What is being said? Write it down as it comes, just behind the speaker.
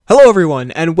Hello,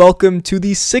 everyone, and welcome to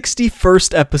the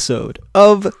 61st episode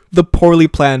of the Poorly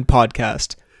Planned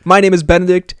Podcast. My name is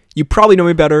Benedict. You probably know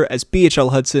me better as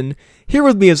BHL Hudson. Here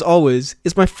with me, as always,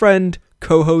 is my friend,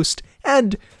 co-host,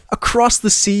 and across the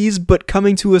seas, but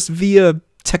coming to us via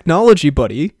technology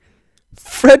buddy,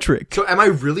 Frederick. So am I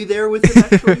really there with him,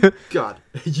 actually? God,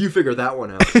 you figure that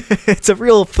one out. It's a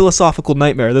real philosophical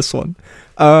nightmare, this one.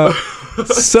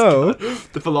 So...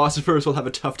 the philosophers will have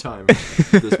a tough time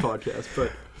with this podcast,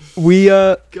 but...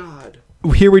 God.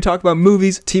 Here we talk about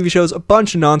movies, TV shows, a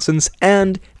bunch of nonsense,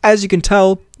 and as you can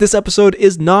tell, this episode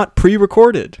is not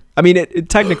pre-recorded. I mean, it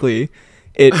technically,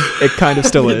 it kind of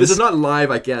still is. This is not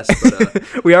live, I guess,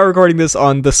 but... We are recording this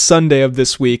on the Sunday of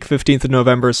this week, 15th of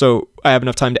November, so I have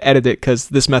enough time to edit it, because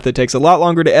this method takes a lot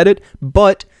longer to edit,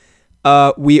 but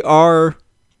we are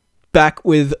back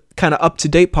with kind of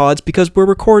up-to-date pods, because we're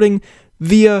recording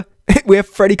via... we have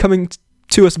Freddie coming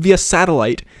to us via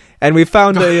satellite, and we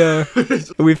found a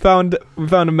we found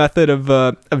a method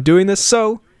of doing this.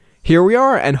 So here we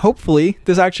are, and hopefully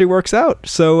this actually works out.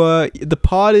 So the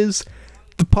pod is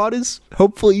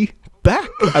hopefully back,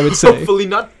 I would say. Hopefully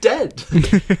not dead.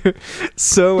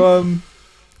 So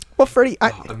well, Freddie,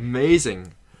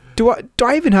 amazing. Do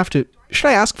I even have to? Should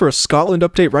I ask for a Scotland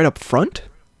update right up front?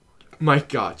 My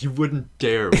God, you wouldn't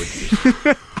dare, would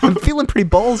you? I'm feeling pretty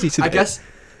ballsy today. I guess.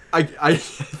 I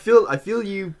feel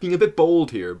you being a bit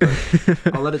bold here, but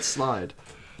I'll let it slide.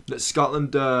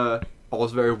 Scotland, all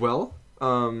is very well.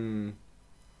 I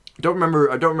don't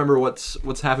remember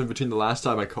what's happened between the last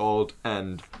time I called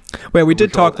and. Well, we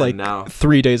did talk like now.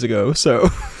 3 days ago, so.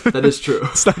 That is true.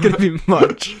 It's not gonna be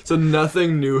much. So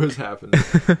nothing new has happened.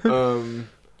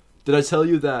 Did I tell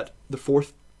you that a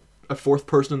fourth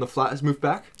person in the flat has moved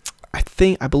back?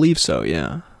 I believe so.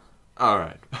 Yeah. All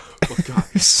right. Well, God.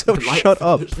 So shut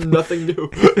up. There's nothing new.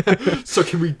 So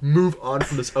can we move on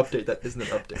from this update that isn't an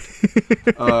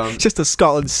update? Just a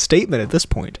Scotland statement at this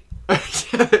point.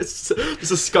 It's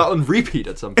a Scotland repeat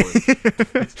at some point.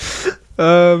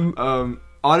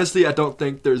 Honestly, I don't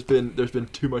think there's been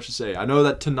too much to say. I know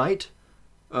that tonight,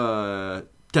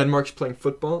 Denmark's playing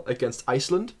football against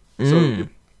Iceland. So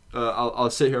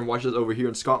I'll sit here and watch this over here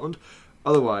in Scotland.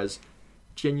 Otherwise,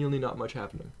 genuinely not much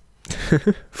happening.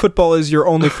 Football is your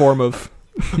only form of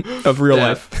real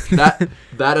life. that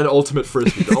and ultimate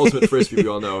frisbee. The ultimate frisbee, we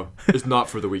all know, is not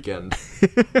for the weekend.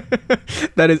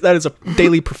 That is a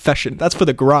daily profession. That's for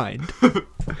the grind.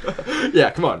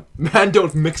 Yeah, come on, man!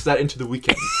 Don't mix that into the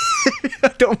weekend.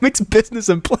 Don't mix business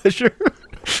and pleasure.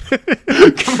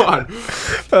 Come on,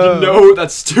 no,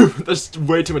 that's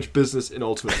way too much business in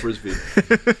ultimate frisbee.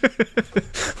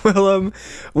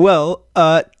 Well,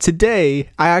 today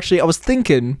I was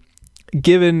thinking,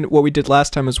 given what we did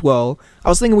last time as well, I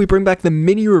was thinking we bring back the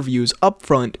mini reviews up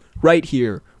front right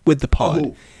here with the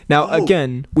pod. Now,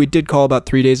 again, we did call about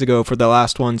 3 days ago for the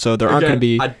last one, so there aren't going to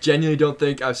be... I genuinely don't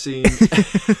think I've seen...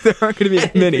 there aren't going to be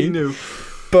as many. New.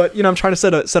 But, I'm trying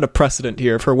to set a precedent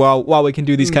here for while we can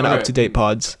do these kind of up-to-date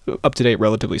pods, up-to-date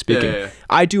relatively speaking. Yeah.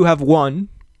 I do have one,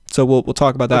 so we'll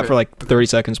talk about that for like 30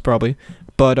 seconds probably.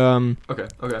 But Okay.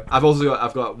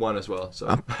 I've got one as well.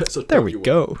 So there we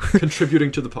go. Contributing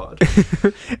to the pod.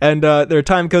 And there are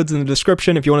time codes in the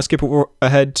description if you want to skip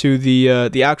ahead to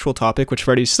the actual topic, which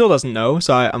Freddie still doesn't know.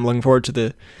 So I'm looking forward to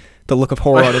the look of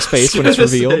horror on his face when it's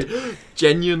revealed.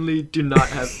 Genuinely do not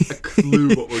have a clue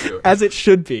what we're doing. As it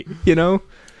should be,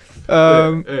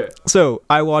 So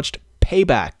I watched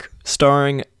Payback,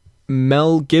 starring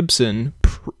Mel Gibson.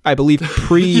 I believe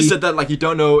You said that like you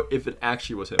don't know if it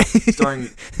actually was him. Starring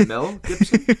Mel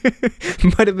Gibson?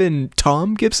 Might have been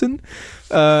Tom Gibson.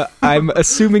 I'm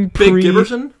assuming Big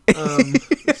Gibberson?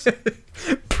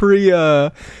 Pre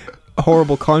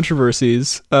horrible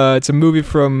controversies. It's a movie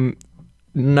from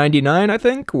 99, I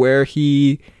think, where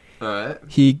he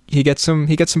gets some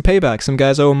payback. Some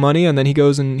guys owe him money, and then he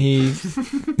goes and he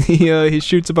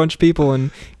shoots a bunch of people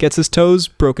and gets his toes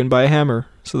broken by a hammer.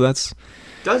 So that's...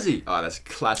 Does he? Oh, that's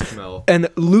classic Mel. And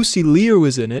Lucy Liu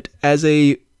was in it as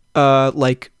a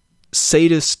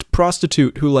sadist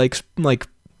prostitute who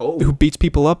who beats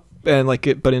people up and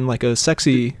but in like a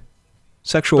sexual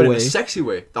way. In a sexy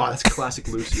way. Oh, that's classic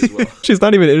Lucy as well. She's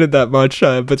not even in it that much,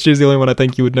 but she's the only one I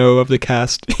think you would know of the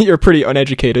cast. You're pretty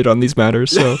uneducated on these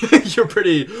matters, so you're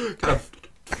pretty kind of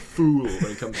fool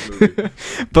when it comes to movie.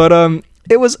 But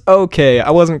it was okay.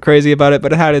 I wasn't crazy about it,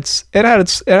 but it had its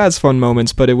fun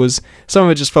moments. But some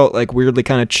of it just felt like weirdly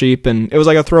kind of cheap, and it was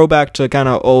like a throwback to kind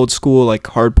of old school, like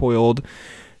hard-boiled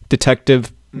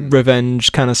detective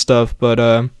revenge kind of stuff. But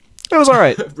it was all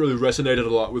right. It really resonated a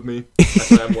lot with me.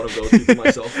 I'm one of those people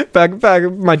myself. Back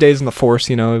my days in the force,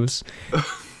 it was.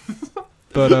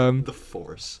 But The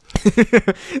Force.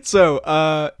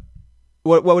 so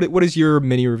what is your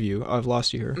mini review? I've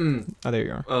lost you here. Oh, there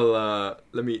you are. Well,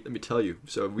 let me tell you.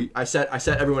 So I sat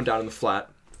everyone down in the flat,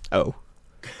 Oh.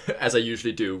 as I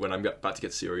usually do when I'm about to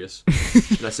get serious,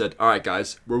 and I said, "All right,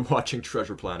 guys, we're watching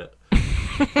Treasure Planet."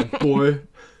 And boy,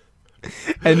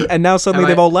 And now suddenly Am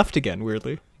they've I- all left again,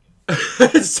 weirdly.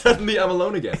 suddenly I'm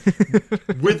alone again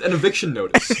with an eviction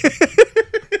notice.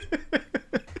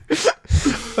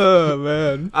 Oh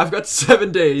man. I've got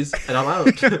 7 days and I'm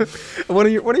out. One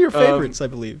of your favorites, I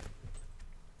believe.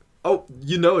 Oh,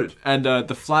 you know it. And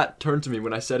the flat turned to me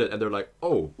when I said it, and they're like,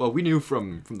 "Oh, well, we knew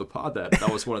from the pod that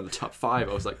was one of the top 5."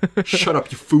 I was like, "Shut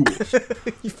up, you fools!"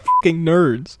 You fucking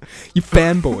nerds. You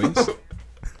fanboys.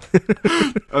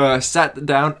 Sat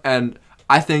down, and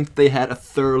I think they had a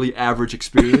thoroughly average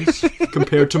experience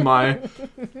compared to my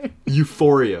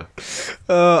euphoria.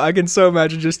 I can so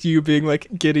imagine just you being like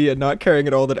giddy and not caring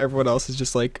at all that everyone else is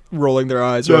just like rolling their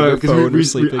eyes or on their phone or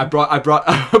sleeping. I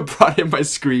brought in my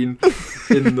screen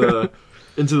into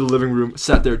the living room,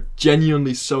 sat there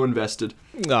genuinely so invested,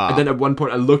 and then at one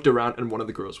point I looked around and one of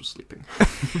the girls was sleeping.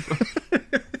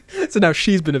 So now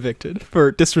she's been evicted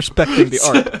for disrespecting the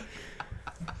art.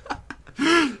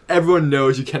 Everyone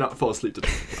knows you cannot fall asleep to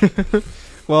that.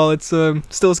 Well, it's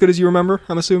still as good as you remember,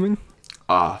 I'm assuming.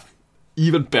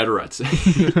 Even better, I'd say.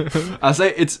 I'd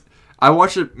say I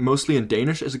watched it mostly in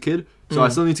Danish as a kid, so I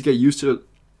still need to get used to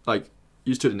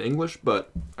it in English,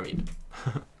 but I mean,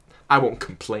 I won't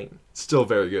complain. Still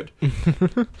very good.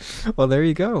 Well, there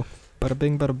you go. Bada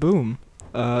bing, bada boom.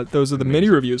 Those are the mini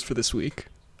reviews for this week.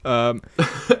 And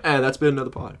that's been another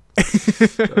pod.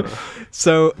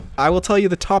 So I will tell you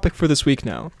the topic for this week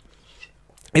now.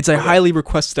 It's a highly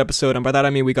requested episode, and by that I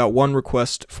mean we got one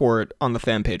request for it on the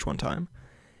fan page one time.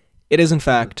 It is, in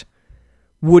fact,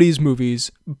 Woody's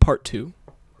Movies Part 2.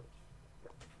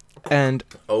 And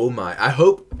Oh my! I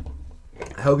hope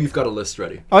you've got a list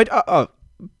ready. I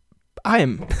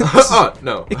am.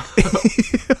 No.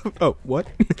 Oh, what?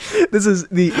 This is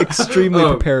the extremely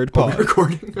prepared Are we pod.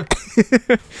 recording?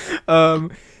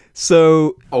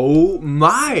 So Oh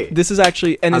my! this is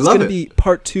actually, and I it's love going to it. be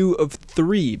part 2 of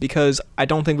 3 because I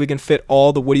don't think we can fit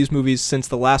all the Woody's movies since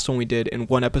the last one we did in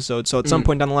one episode. So at some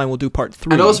point down the line, we'll do part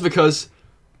 3. And also because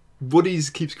Woody's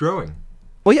keeps growing.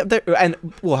 Well, yeah, and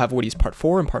we'll have Woody's part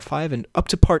 4 and part 5 and up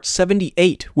to part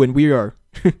 78 when we are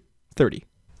 30.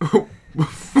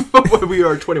 We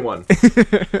are 21.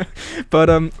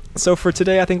 But so for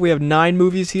today, I think we have 9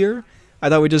 movies here. I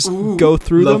thought we'd just go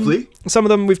through lovely. them. Some of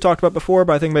them we've talked about before,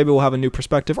 but I think maybe we'll have a new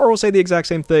perspective, or we'll say the exact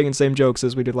same thing and same jokes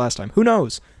as we did last time. Who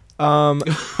knows?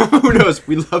 Who knows?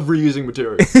 We love reusing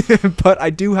material. But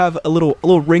I do have a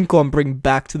little wrinkle I'm bringing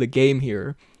back to the game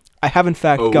here. I have in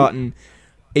fact gotten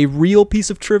a real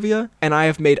piece of trivia, and I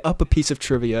have made up a piece of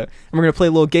trivia. And we're going to play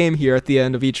a little game here at the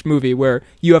end of each movie where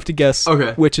you have to guess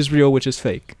which is real, which is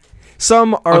fake.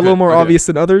 Some are a little more obvious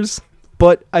than others,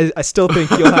 but I still think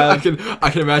you'll have... I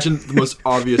can imagine the most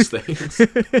obvious things.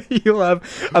 You'll have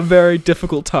a very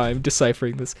difficult time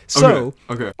deciphering this. So,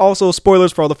 Okay. also,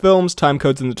 spoilers for all the films, time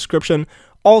codes in the description.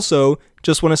 Also,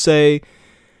 just want to say,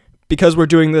 because we're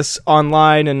doing this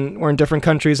online and we're in different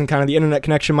countries and kind of the internet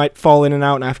connection might fall in and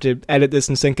out and I have to edit this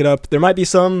and sync it up, there might be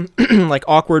some like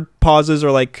awkward pauses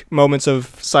or like moments of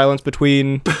silence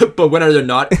between. But when are there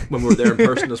not? When we're there in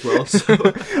person as well. So.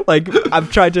 Like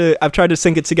I've tried to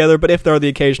sync it together, but if there are the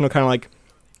occasional kind of like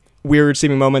weird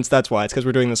seeming moments, that's why. It's because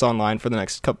we're doing this online for the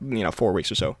next 4 weeks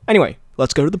or so. Anyway,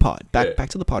 let's go to the pod. Back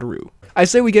to the podaroo. I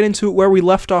say we get into it where we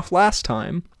left off last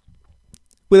time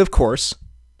with, of course,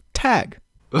 Tag.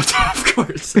 Of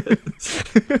course.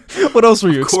 What else were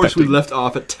you Of course, expecting? we left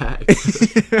off at Tag.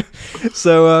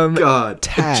 So, God,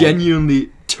 Tag. a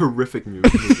genuinely terrific movie.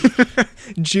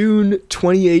 June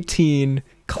 2018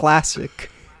 classic.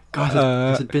 God,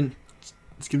 has it been?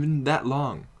 It's been that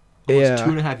long. Yeah.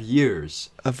 Almost 2.5 years.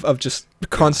 Of just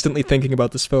constantly thinking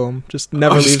about this film. Just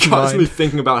never I was leaves just your constantly mind.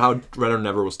 thinking about how Red or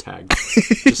Never was tagged.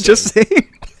 Just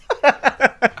saying.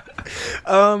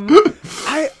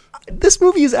 This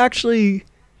movie is actually,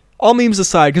 all memes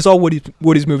aside, because all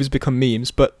Woody's movies become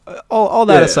memes. But all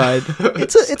that aside,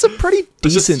 it's a pretty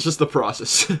decent. It's just the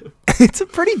process. It's a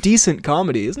pretty decent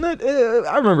comedy, isn't it?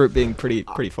 I remember it being pretty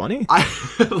funny. I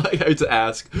had to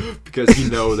ask because you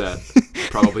know that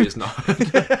probably is not.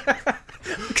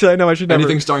 Because I know I should never.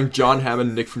 Anything starring John Hammond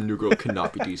and Nick from New Girl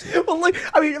cannot be decent. Well,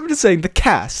 I'm just saying the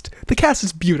cast. The cast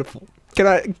is beautiful. Can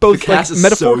I both The cast is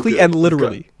metaphorically so good. and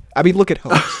literally? I mean, look at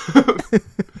Holmes.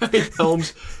 I mean,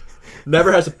 Holmes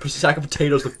never has a sack of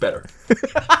potatoes look better.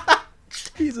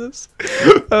 Jesus.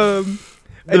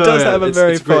 It does have a it's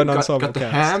very great. fun Got ensemble the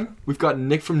cast. Ham. We've got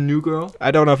Nick from New Girl.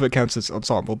 I don't know if it counts as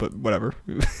ensemble, but whatever.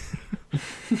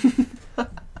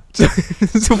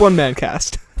 It's a one-man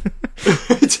cast.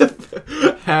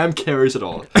 Ham carries it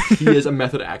all. He is a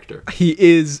method actor. He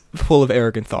is full of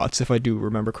arrogant thoughts, if I do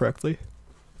remember correctly.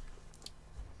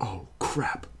 Oh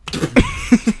crap!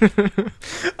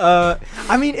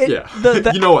 I mean, Yeah,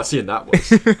 the you know what scene that was.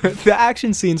 the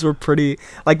action scenes were pretty,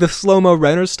 like the slow-mo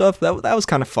Renner stuff. That was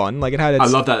kind of fun. Like it had. I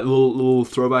love that little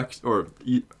throwback, or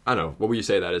I don't know, what would you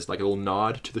say that is? Like a little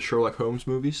nod to the Sherlock Holmes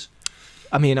movies.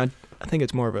 I mean, I think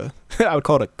it's more of a. I would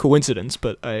call it a coincidence,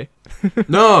 but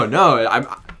No, I'm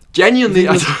genuinely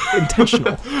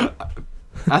intentional.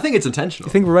 I think it's Do intentional.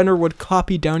 you think Renner would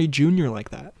copy Downey Jr. like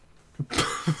that?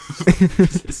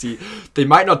 See, they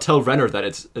might not tell Renner that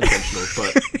it's intentional,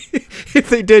 but If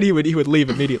they did, he would leave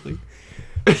immediately.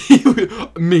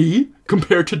 me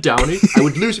compared to Downey, I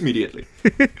would lose immediately.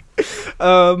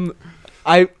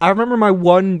 I remember my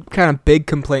one kind of big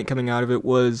complaint coming out of it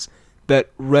was that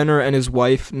Renner and his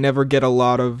wife never get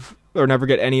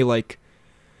any like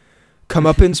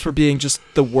comeuppance for being just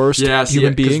the worst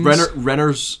human beings.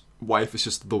 Renner's wife is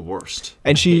just the worst.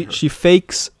 And she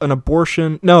fakes an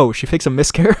abortion. No, she fakes a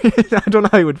miscarriage. I don't know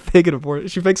how you would fake an abortion.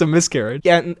 She fakes a miscarriage.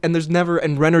 Yeah, and there's never,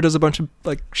 and Renner does a bunch of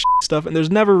like stuff, and there's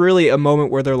never really a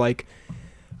moment where they're like,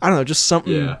 I don't know, just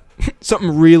something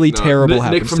really terrible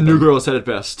happens. Nick from to New them. Girl said it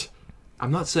best.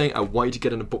 I'm not saying I want you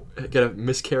to get a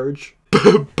miscarriage,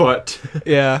 but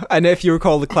Yeah, and if you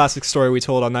recall the classic story we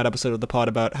told on that episode of the pod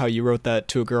about how you wrote that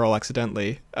to a girl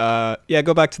accidentally,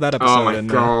 go back to that episode. oh my and,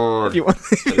 god, if you want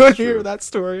to hear that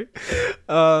story.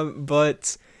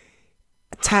 But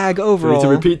Tag we overall, need to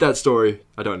repeat that story.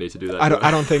 I don't need to do that.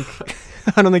 I don't think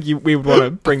we would want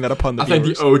to bring that upon the I think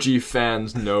viewers. the OG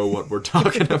fans know what we're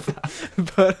talking about.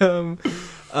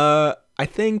 But I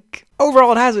think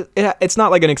overall it's not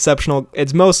like an exceptional.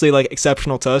 It's mostly like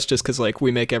exceptional to us just because like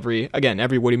we make every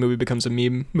Woody movie becomes a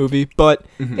meme movie. But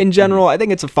in general, I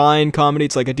think it's a fine comedy.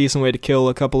 It's like a decent way to kill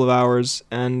a couple of hours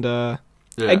and a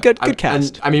good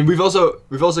cast. And, I mean, we've also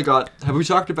got. Have we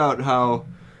talked about how?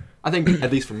 I think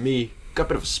at least for me, got a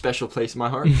bit of a special place in my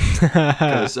heart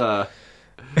because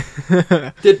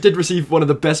did receive one of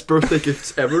the best birthday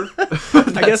gifts ever.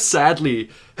 I guess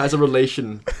sadly has a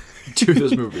relation to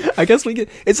this movie. I guess we get.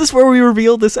 Is this where we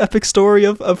reveal this epic story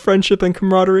of friendship and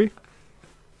camaraderie?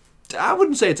 I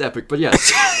wouldn't say it's epic, but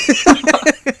yes.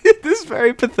 This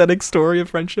very pathetic story of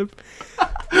friendship.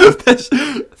 This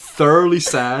thoroughly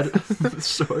sad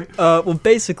story. Well,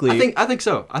 basically, I think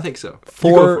so. You go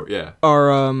for it, yeah.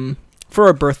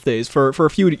 our birthdays for a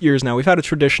few years now, we've had a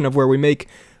tradition of where we make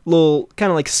little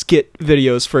kind of like skit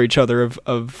videos for each other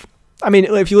of I mean,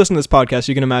 if you listen to this podcast,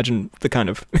 you can imagine the kind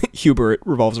of humor it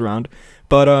revolves around.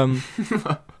 But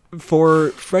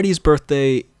for Freddie's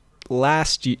birthday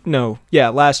last year,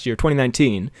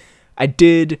 2019, I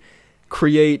did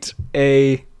create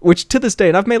which to this day,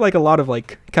 and I've made like a lot of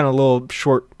like kind of little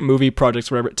short movie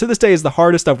projects or whatever. To this day is the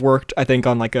hardest I've worked, I think,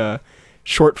 on like a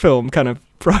short film kind of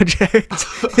project.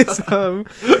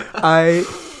 I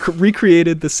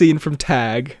recreated the scene from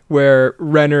Tag where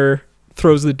Renner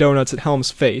throws the donuts at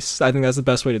Helm's face. I think that's the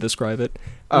best way to describe it.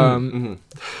 In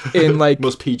like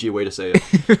most PG way to say it.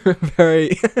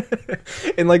 very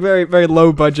in like very very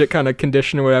low budget kind of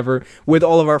condition or whatever with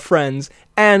all of our friends.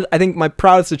 And I think my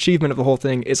proudest achievement of the whole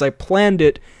thing is I planned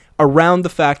it around the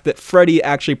fact that Freddie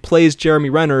actually plays Jeremy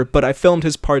Renner, but I filmed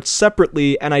his parts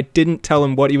separately and I didn't tell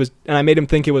him what he was, and I made him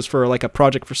think it was for like a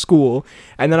project for school,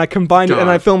 and then I combined it and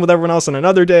I filmed with everyone else on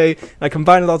another day, and I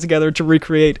combined it all together to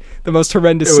recreate the most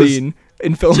horrendous scene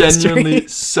in film genuinely history.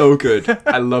 So good.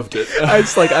 I loved it. I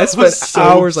spent so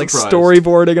hours like surprised.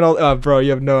 storyboarding and all. Oh, bro, you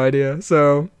have no idea.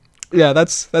 So, yeah,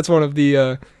 that's one of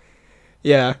the.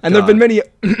 Yeah, and there've been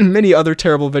many other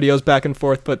terrible videos back and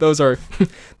forth, but those are.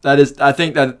 I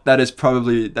think that is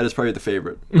probably the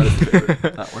favorite. That is the favorite.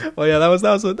 That one. Well, yeah, that was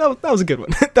a good one.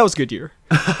 That was a good year.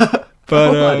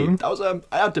 But that was I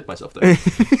outdid myself there.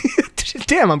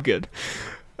 damn, I'm good.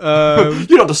 You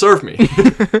don't deserve me.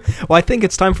 Well, I think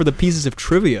it's time for the pieces of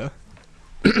trivia.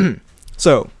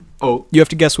 So, you have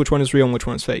to guess which one is real and which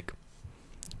one is fake.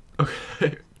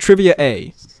 Okay. Trivia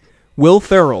A: Will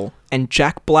Ferrell and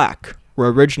Jack Black were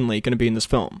originally going to be in this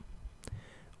film.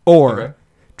 Or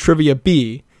Trivia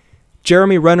B: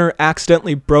 Jeremy Renner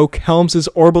accidentally broke Helms'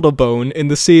 orbital bone in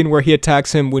the scene where he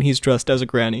attacks him when he's dressed as a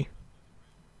granny.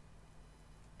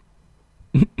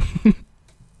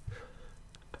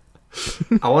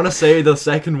 I want to say the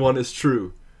second one is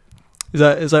true. Is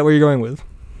that where you're going with?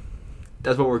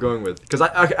 That's what we're going with. Because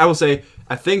I will say,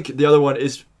 I think the other one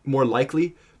is more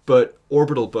likely, but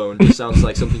orbital bone just sounds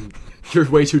like something You're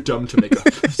way too dumb to make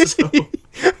up. So.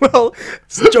 Well,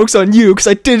 joke's on you, because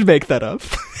I did make that up.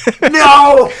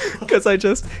 No! Because they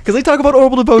talk about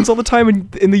orbital bones all the time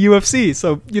in the UFC,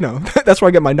 so, that's where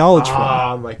I get my knowledge from.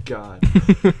 Oh my god.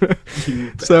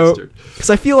 You So, bastard. because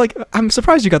I feel like, I'm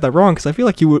surprised you got that wrong, because I feel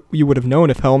like you would have known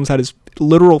if Helms had his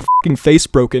literal fucking face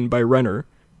broken by Renner.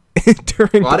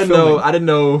 During Well, the I didn't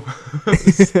know.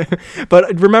 filming.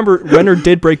 But remember, Renner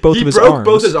did break both He of his broke arms.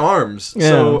 both his arms. Yeah.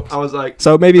 So I was like,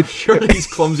 So maybe surely he's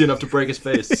clumsy enough to break his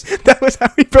face. that was how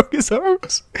he broke his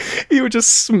arms. He would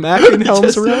just smacking Helms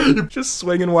Just- around, just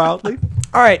swinging wildly.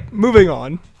 All right, moving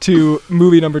on to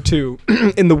movie number 2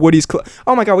 in the Woody's Club.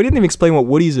 Oh my god, we didn't even explain what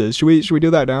Woody's is. Should we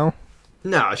do that now?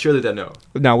 No, surely they know.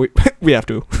 No, we have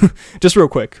to. Just real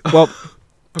quick. Well,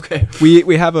 Okay.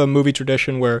 we have a movie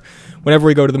tradition where whenever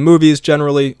we go to the movies,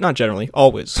 not generally,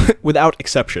 always, without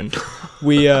exception,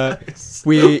 we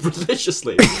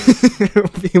Religiously.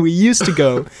 we used to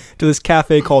go to this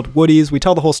cafe called Woody's. We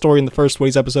tell the whole story in the first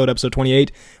Woody's episode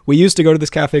 28. We used to go to this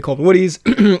cafe called Woody's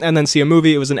and then see a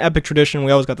movie. It was an epic tradition.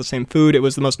 We always got the same food. It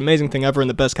was the most amazing thing ever and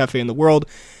the best cafe in the world.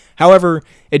 However,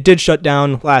 it did shut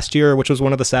down last year, which was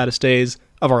one of the saddest days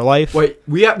of our life. Wait,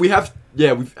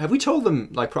 have we told them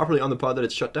like properly on the pod that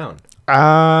it's shut down?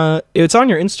 It's on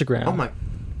your Instagram. Oh my.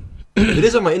 It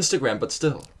is on my Instagram, but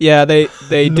still. Yeah, they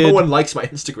No did. one likes my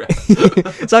Instagram.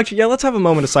 It's actually, yeah, let's have a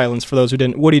moment of silence for those who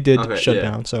didn't. Woody did Okay, shut yeah.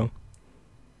 down, so.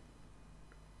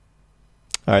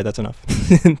 All right, that's enough.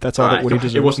 That's all that Alright, Woody come on,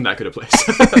 deserves. it wasn't that good a place.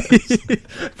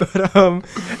 But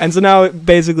and so now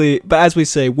basically, but as we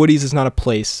say, Woody's is not a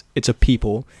place; it's a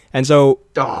people. And so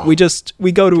Oh, we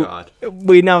go to God.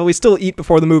 we still eat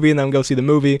before the movie and then go see the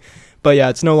movie. But yeah,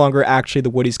 it's no longer actually the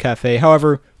Woody's Cafe.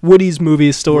 However, Woody's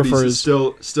Movies still Woody's refers,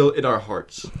 is still in our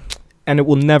hearts. and it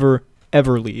will never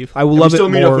ever leave. I will And love we still it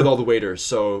meet more. up with all the waiters,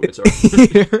 so it's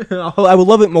alright. I will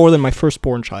love it more than my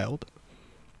firstborn child.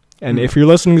 And if you're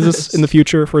listening to this in the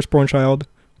future, firstborn child,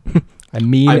 I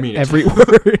mean it. every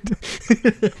word.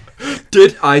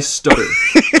 Did I stutter?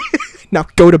 Now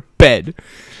go to bed.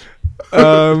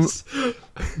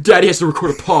 Daddy has to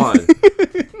record a pod.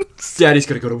 Daddy's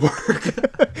gotta go to work.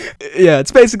 Yeah,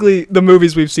 it's basically the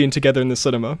movies we've seen together in the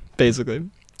cinema, basically.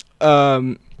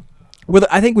 I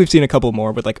think we've seen a couple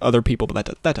more with like other people, but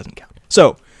that doesn't count.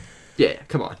 So, Yeah,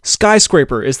 come on.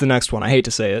 Skyscraper is the next one. I hate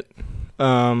to say it.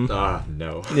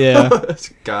 No. Yeah.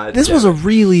 God. This was a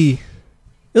really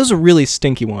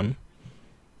stinky one.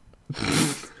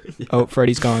 Oh,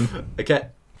 Freddy's gone. Okay.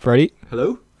 Freddy?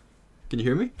 Hello? Can you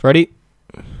hear me? Freddy?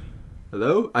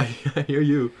 Hello? I hear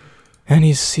you. And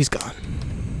he's gone.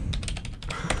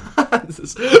 This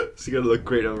is gonna look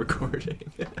great on recording.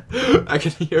 I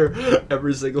can hear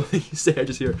every single thing you say. I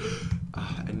just hear,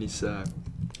 and he's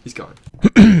gone.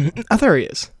 Oh, there he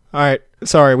is. All right.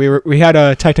 Sorry, we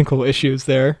had technical issues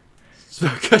there. So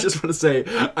I just want to say,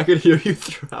 I could hear you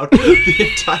throughout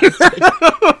the entire thing.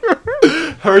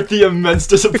 Heard the immense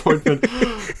disappointment,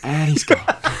 and he's gone.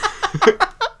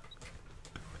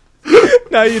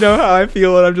 Now you know how I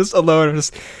feel when I'm just alone. I'm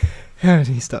just, and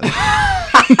he's done.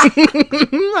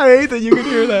 I hate that you can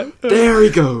hear that. There he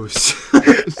goes.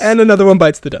 And another one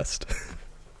bites the dust.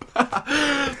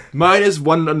 Mine is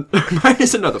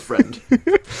another friend.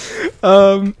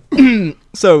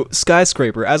 So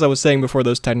Skyscraper, as I was saying before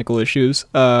those technical issues,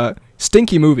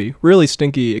 stinky movie, really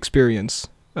stinky experience.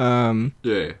 Yeah.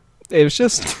 It was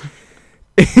just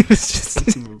it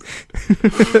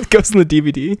goes in the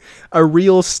DVD, a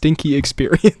real stinky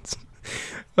experience.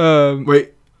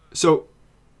 Wait, so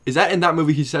is that in that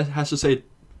movie he has to say,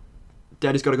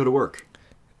 Daddy's gotta go to work?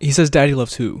 He says Daddy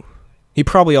loves who? He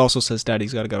probably also says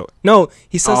Daddy's gotta go. No,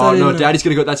 he says that no, in, Daddy's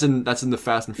gonna go. That's in the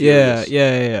Fast and Yeah, Furious.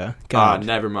 yeah. God.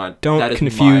 Never mind. Don't That is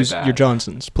confuse my bad. your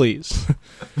Johnsons, please.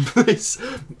 Please,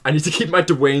 I need to keep my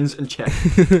Dwaynes in check.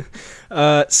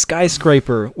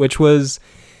 Skyscraper, which was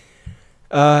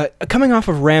coming off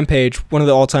of Rampage, one of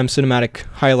the all-time cinematic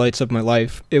highlights of my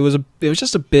life. It was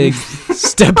just a big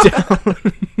step down.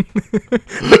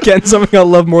 Again, something I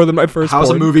love more than my first. How's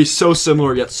a movie so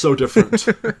similar yet so different?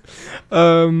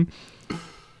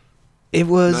 It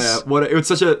was it was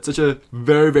such a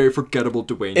very, very forgettable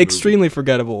Dwayne extremely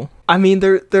forgettable. I mean,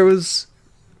 there was.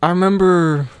 I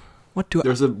remember.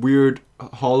 There's a weird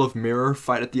Hall of Mirror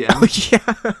fight at the end. Oh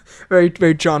yeah, very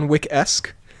very John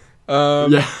Wick-esque.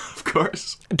 Yeah, of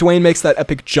course. Dwayne makes that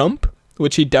epic jump,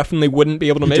 which he definitely wouldn't be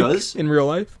able to He make does? in real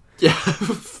life. Yeah.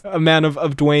 A man of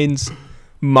Dwayne's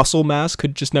muscle mass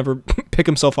could just never pick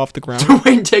himself off the ground.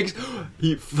 Dwayne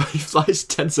he flies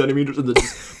 10 centimeters and then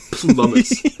just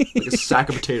plummets like a sack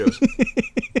of potatoes.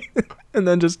 And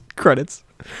then just credits.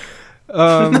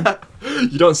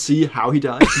 You don't see how he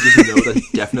died. You just know that he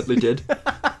definitely did.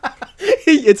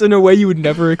 It's in a way you would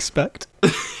never expect.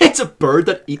 It's a bird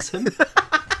that eats him.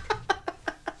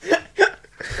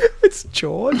 It's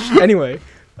George. Anyway,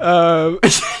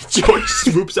 George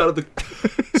swoops out of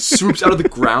the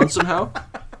ground somehow.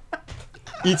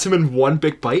 Eats him in one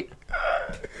big bite.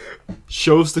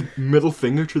 Shows the middle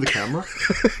finger to the camera.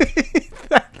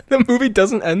 the movie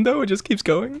doesn't end though; it just keeps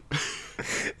going.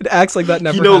 It acts like that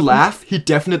never. He no happened. laugh. He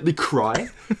definitely cry.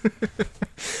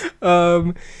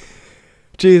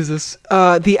 Jesus.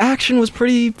 The action was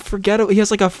pretty forgettable. He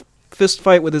has like a fist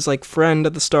fight with his like friend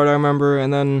at the start, I remember,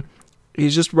 and then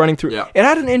he's just running through. Yeah. It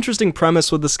had an interesting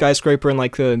premise with the skyscraper and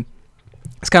like the.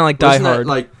 It's kind of like Die Wasn't Hard. that,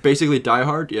 like basically Die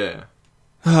Hard? Yeah.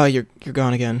 Oh, you're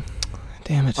gone again.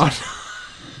 Damn it.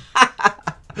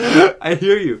 I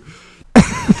hear you.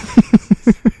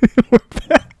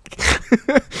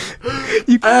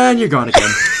 And you're gone again.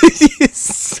 It's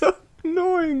so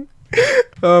annoying.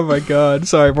 Oh my god.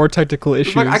 Sorry, more technical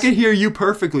issues. Fuck, I can hear you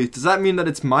perfectly. Does that mean that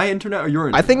it's my internet or your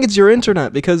internet? I think it's your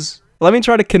internet because let me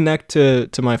try to connect to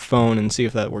my phone and see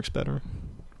if that works better.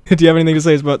 Do you have anything to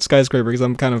say about Skyscraper? Because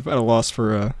I'm kind of at a loss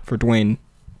for Dwayne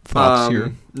thoughts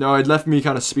here. No, it left me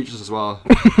kind of speechless as well.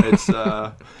 It's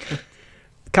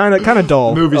Kind of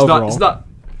dull. movie's overall.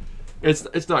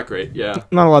 it's not great. Yeah,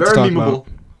 Not a lot very to talk memeable, about.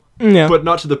 Yeah. but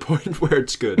not to the point where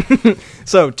it's good.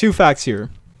 So, 2 facts here.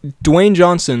 Dwayne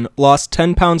Johnson lost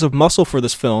 10 pounds of muscle for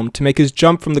this film to make his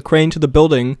jump from the crane to the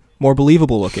building more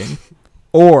believable looking.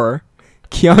 Or,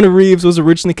 Keanu Reeves was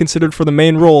originally considered for the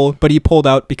main role, but he pulled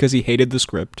out because he hated the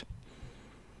script.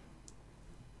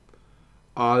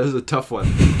 This is a tough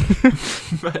one.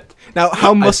 But Now,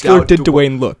 how I muscular doubt did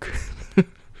Dwayne look?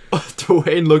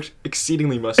 Dwayne looked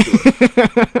exceedingly muscular.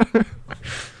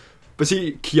 But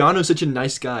see, Keanu's such a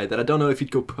nice guy that I don't know if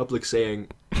he'd go public saying,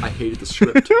 I hated the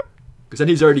script. Because then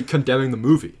he's already condemning the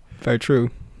movie. Very true.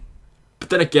 But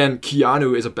then again,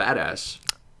 Keanu is a badass.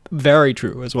 Very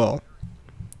true as well.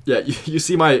 Yeah, you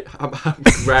see I'm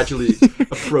gradually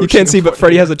approaching. You can't see, a but point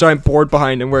Freddy here. has a giant board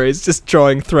behind him where he's just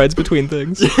drawing threads between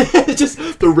things.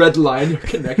 Just the red line you're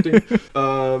connecting.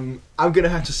 I'm gonna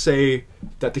have to say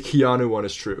that the Keanu one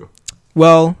is true.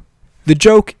 Well, the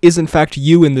joke is in fact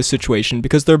you in this situation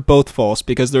because they're both false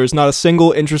because there is not a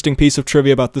single interesting piece of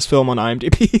trivia about this film on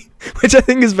IMDb, which I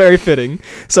think is very fitting.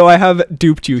 So I have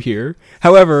duped you here.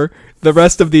 However, the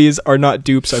rest of these are not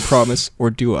dupes, I promise, or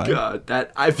do I? God,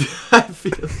 that I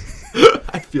feel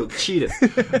cheated.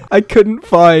 I couldn't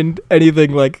find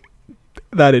anything like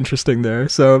that interesting there.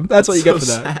 So that's what you get for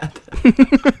that.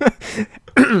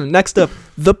 Next up,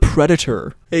 The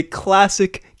Predator, a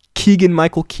classic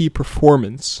Keegan-Michael Key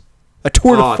performance. A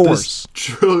tour de force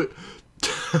Truly,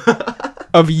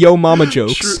 of Yo Mama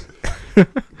jokes.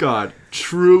 God,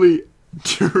 truly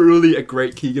a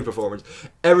great Keegan performance.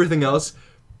 Everything else,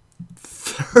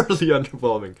 thoroughly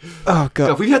underwhelming. Oh, God.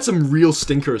 God, we've had some real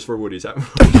stinkers for Woody's, haven't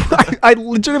we? I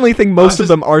legitimately think most of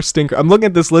them are stinker. I'm looking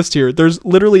at this list here. There's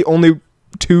literally only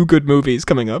 2 good movies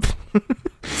coming up.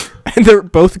 And they're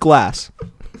both Glass.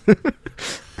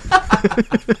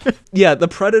 Yeah, The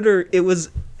Predator, it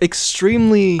was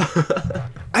extremely...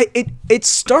 It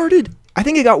started... I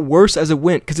think it got worse as it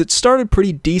went, because it started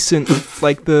pretty decent.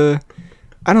 Like the...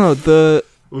 I don't know, the...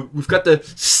 We've got the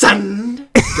son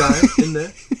guy in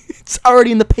there. It's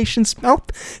already in the patient's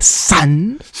mouth.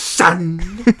 Son.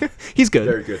 He's good.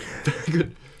 Very good. Very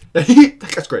good.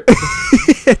 That guy's great.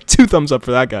 2 thumbs up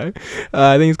for that guy.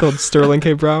 I think he's called Sterling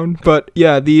K. Brown. But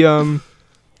yeah, the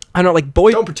I don't know, like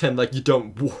Boyd. Don't pretend like you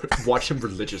don't watch him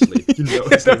religiously. You know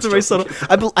his That's name's very Sterling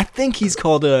subtle. I think he's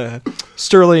called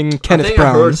Sterling Kenneth I think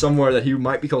Brown. I heard somewhere that he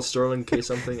might be called Sterling K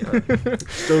something.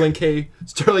 Sterling K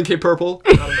Purple.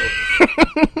 I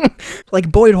don't know. Like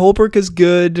Boyd Holbrook is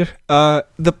good.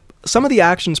 Some of the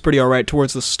action's pretty alright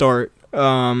towards the start.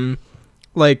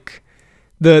 Like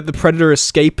the Predator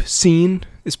escape scene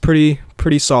is pretty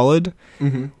solid.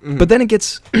 But then it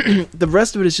gets the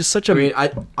rest of it is just such a... I mean,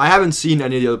 I haven't seen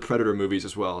any of the other Predator movies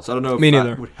as well, so I don't know if Me that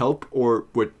neither. would help or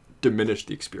would diminish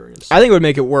the experience. I think it would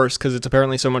make it worse because it's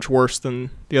apparently so much worse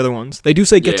than the other ones. They do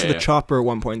say get to the Yeah. chopper at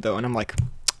one point though, and I'm like,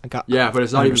 Yeah, but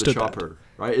it's I not even the understood that. chopper,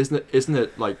 right? Isn't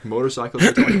it like motorcycles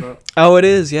you're talking about? Oh, it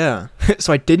is, yeah.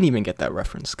 So I didn't even get that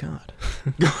reference. God.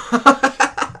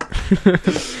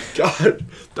 God,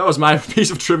 that was my piece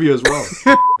of trivia as well.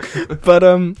 But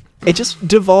it just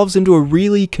devolves into a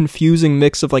really confusing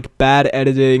mix of like bad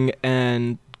editing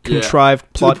and contrived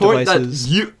plot to the point devices.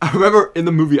 That I remember in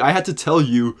the movie, I had to tell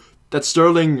you that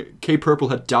Sterling K. Purple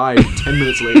had died 10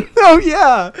 minutes later. Oh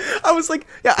yeah, I was like,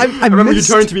 yeah, I remember missed.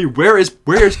 you turning to me, where is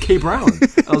K. Brown?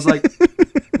 I was like,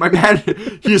 my man,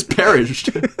 he has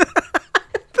perished.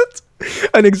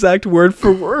 an exact word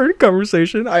for word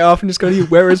conversation. I often just go to you,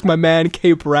 where is my man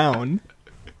K. Brown?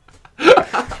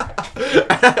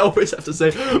 I always have to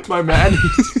say, my man,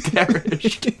 he's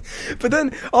perished. But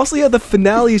then, also, yeah, the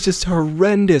finale is just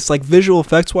horrendous. Like, visual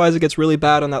effects-wise, it gets really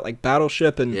bad on that, like,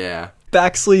 battleship, and Yeah.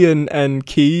 Baxley and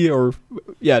Key,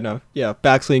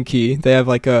 Baxley and Key, they have,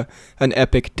 like, an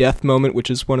epic death moment, which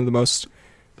is one of the most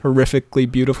horrifically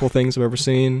beautiful things I've ever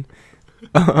seen.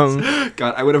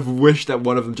 God, I would have wished that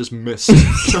one of them just missed. And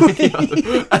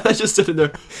I just sitting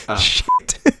there. Shit.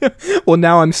 Well,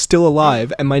 now I'm still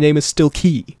alive, and my name is still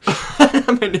Key.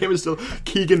 My name is still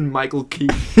Keegan Michael Key.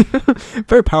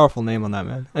 Very powerful name on that,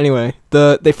 man. Anyway,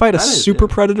 they fight a super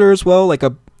predator as well.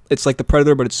 It's like the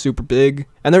Predator, but it's super big.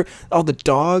 And the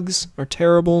dogs are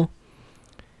terrible.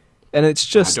 And it's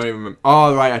just, I don't even remember.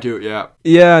 Oh, right, I do. Yeah.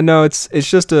 Yeah, no, it's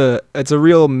just it's a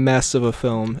real mess of a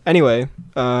film. Anyway,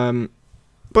 but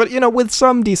with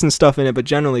some decent stuff in it, but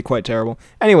generally quite terrible.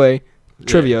 Anyway,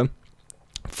 trivia.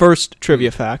 First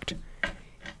trivia fact.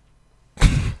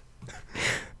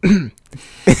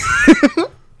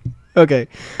 Okay.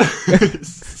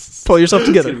 Pull yourself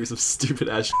together. It's gonna be some stupid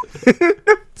ass shit.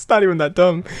 It's not even that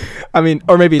dumb. I mean,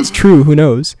 or maybe it's true, who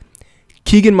knows?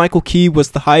 Keegan-Michael Key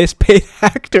was the highest paid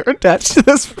actor attached to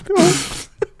this film.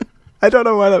 I don't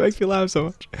know why that makes me laugh so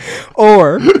much.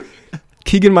 Or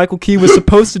Keegan-Michael Key was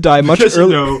supposed to die much earlier.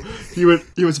 No, he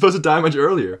was supposed to die much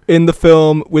earlier. In the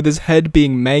film, with his head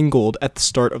being mangled at the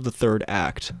start of the third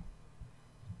act.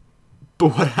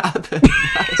 But what happened?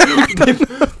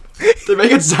 They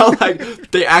make it sound like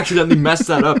they accidentally messed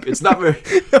that up. It's not very...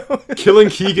 Killing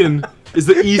Keegan is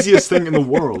the easiest thing in the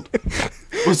world.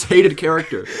 Most hated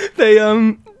character.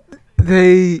 It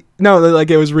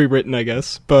was rewritten, I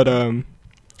guess. But,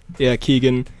 yeah,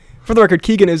 Keegan... For the record,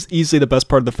 Keegan is easily the best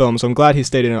part of the film, so I'm glad he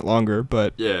stayed in it longer,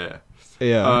 but... Yeah.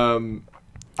 Yeah.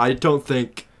 I don't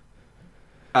think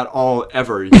at all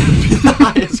ever he could be the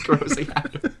highest grossing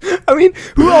actor. I mean,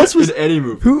 who else was... in any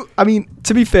movie.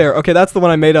 To be fair, okay, that's the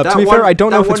one I made up. Fair, I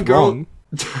don't know if it's wrong.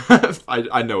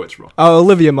 I know it's wrong. Oh,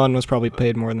 Olivia Munn was probably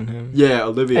paid more than him. Yeah,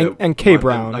 Olivia. And K.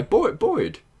 Brown. Like,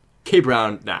 Boyd. K.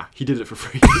 Brown, nah, he did it for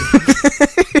free.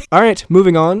 Alright,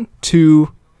 moving on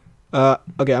to...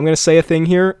 okay, I'm going to say a thing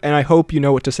here, and I hope you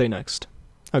know what to say next.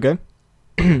 Okay?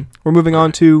 We're moving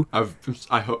on to...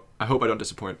 I hope I don't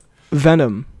disappoint.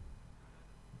 Venom.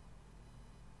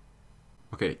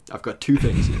 Okay, I've got two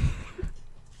things here.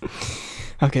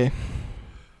 Okay.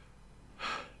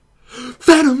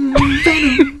 Venom!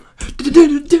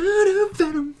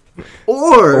 Venom!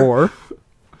 Or...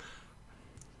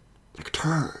 like a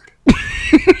turd.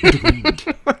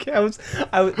 Okay,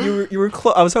 you were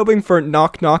close. I was hoping for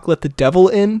knock knock let the devil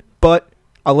in, but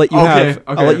I'll let you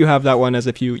I'll let you have that one as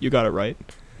if you got it right.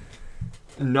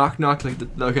 Knock knock like the...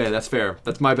 Okay, that's fair.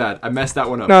 That's my bad. I messed that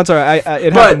one up. No, it's alright.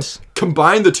 It happens. But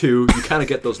combine the two, you kind of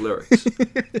get those lyrics.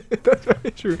 That's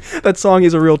very true. That song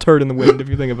is a real turd in the wind if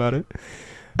you think about it.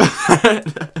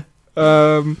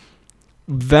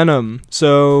 Venom.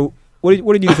 So, what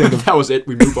did you think of? That was it.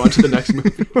 We move on to the next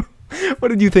movie. What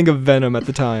did you think of Venom at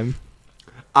the time?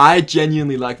 I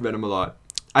genuinely liked Venom a lot.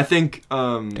 I think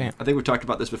Damn. I think we've talked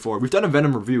about this before. We've done a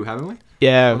Venom review, haven't we?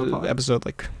 Yeah, episode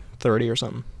like 30 or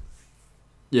something.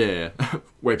 Yeah,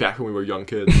 way back when we were young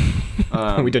kids.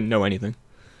 We didn't know anything.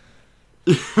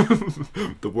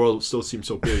 The world still seems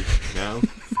so big now.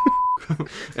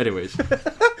 Anyways,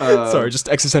 sorry, just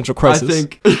existential crisis.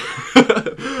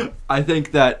 I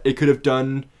think that it could have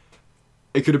been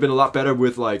a lot better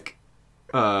with like,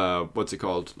 what's it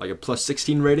called? Like a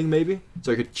 +16 rating maybe,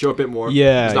 so it could show a bit more.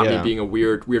 Yeah, it's not me being a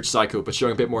weird psycho, but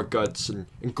showing a bit more guts and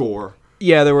gore.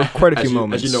 Yeah, there were quite a few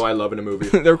moments. As you know, I love in a movie.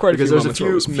 There were quite a few moments.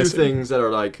 Because there's a few things that are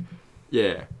like,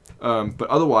 yeah. But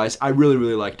otherwise, I really,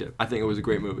 really liked it. I think it was a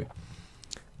great movie.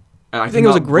 And I think it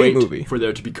was a great movie. For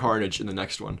there to be carnage in the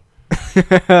next one.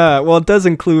 Well, it does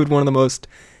include one of the most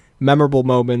memorable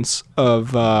moments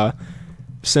of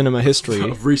cinema history.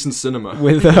 Of recent cinema.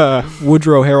 With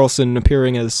Woodrow Harrelson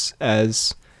appearing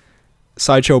as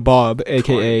Sideshow Bob,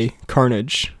 a.k.a.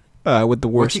 Carnage, with the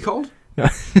worst... What's he called?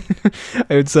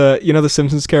 It's the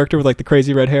Simpsons character with like the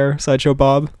crazy red hair, Sideshow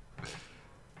Bob.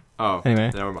 Oh, anyway,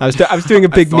 never mind. I was doing a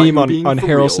big meme on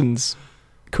Harrelson's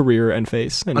career and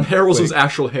face. And on Harrelson's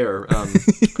actual hair.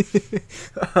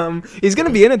 He's gonna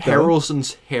be in it though.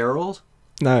 Harrelson's Harold?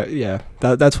 No, yeah,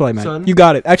 that's what I meant. Son? You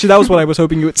got it. Actually, that was what I was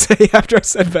hoping you would say after I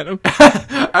said Venom.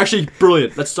 Actually,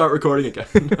 brilliant. Let's start recording again.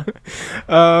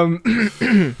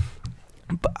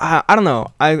 But I don't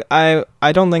know.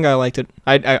 I don't think I liked it.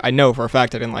 I know for a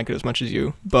fact I didn't like it as much as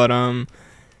you. But I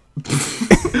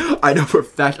know for a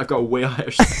fact I've got way higher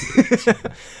standards.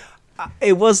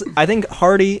 It was, I think,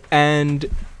 Hardy and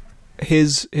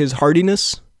his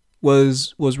hardiness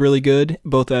was really good,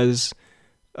 both as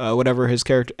whatever his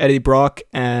character Eddie Brock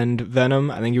and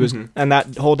Venom. I think he was, and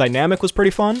that whole dynamic was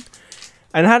pretty fun.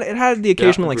 And it had the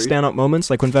occasional like stand up moments,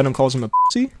 like when Venom calls him a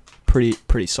pussy.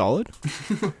 Pretty solid.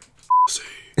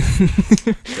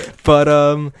 But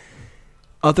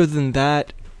other than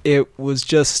that, it was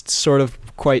just sort of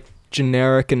quite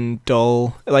generic and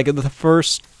dull. Like the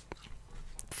first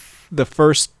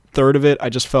third of it, I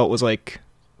just felt was like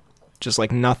just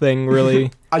like nothing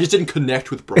really. I just didn't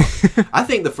connect with Brock. I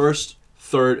think the first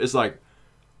third is like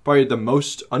probably the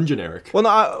most ungeneric. Well,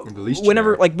 no,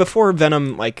 whenever, like, before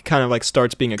Venom, like, kind of, like,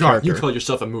 starts being a character. You call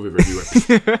yourself a movie reviewer.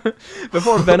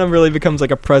 Before Venom really becomes,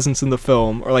 like, a presence in the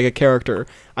film, or, like, a character,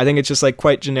 I think it's just, like,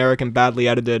 quite generic and badly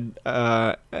edited,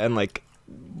 and, like,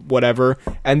 whatever.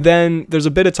 And then there's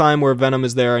a bit of time where Venom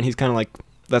is there, and he's kind of, like,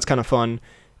 that's kind of fun.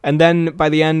 And then, by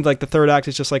the end, like, the third act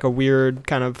is just, like, a weird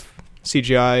kind of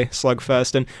CGI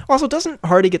slugfest. And also, doesn't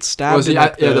Hardy get stabbed in,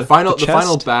 like, the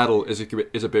final battle is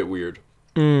a bit weird.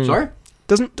 Sorry?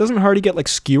 Doesn't Hardy get like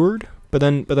skewered? But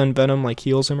then Venom like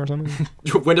heals him or something?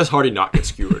 When does Hardy not get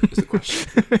skewered is the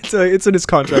question. It's in his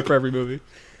contract for every movie.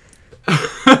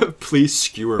 Please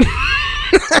skewer me.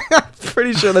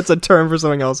 Pretty sure that's a term for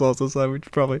something else also, so we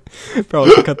should probably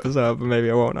should cut this out, but maybe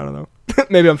I won't, I don't know.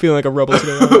 Maybe I'm feeling like a rebel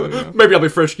today. Maybe I'll be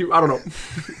fresh skew, I don't know.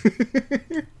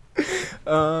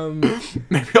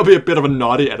 Maybe I'll be a bit of a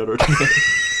naughty editor today.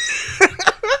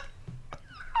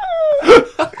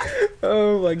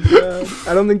 Oh my god!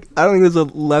 I don't think there's a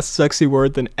less sexy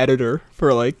word than editor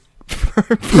for like for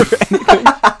anything.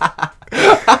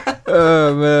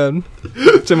 Oh man,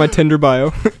 it's in my Tinder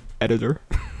bio. Editor.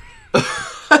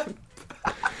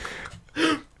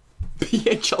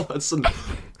 PHL Hudson.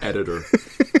 Editor.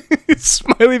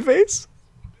 Smiley face.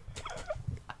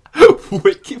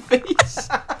 Wiki face.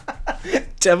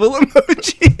 Devil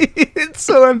emoji. It's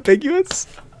so ambiguous.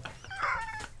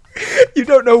 You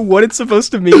don't know what it's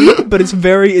supposed to mean, but it's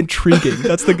very intriguing.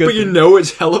 That's the good But you know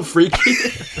it's hella freaky.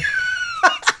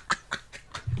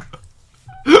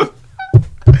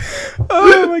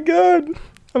 Oh my god.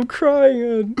 I'm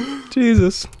crying.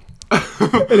 Jesus.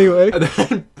 Anyway. And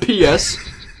then P.S.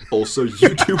 Also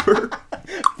YouTuber.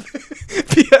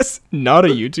 P.S. Not a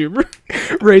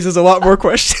YouTuber. Raises a lot more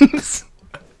questions.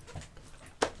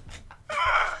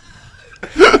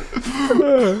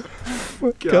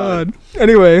 God.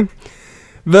 Anyway,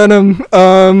 Venom,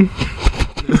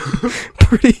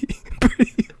 pretty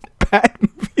bad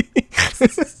movie.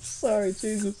 Sorry,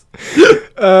 Jesus.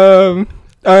 All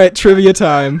right, trivia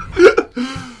time.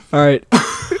 All right,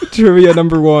 trivia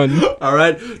number 1. All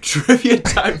right, trivia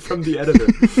time from the editor.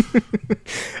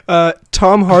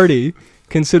 Tom Hardy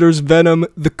considers Venom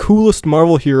the coolest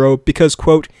Marvel hero because,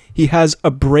 quote, he has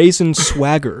a brazen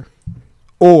swagger.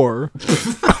 Or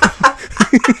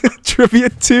trivia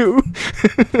 2.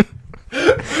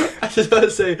 I just want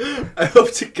to say, I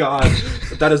hope to God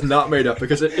that is not made up,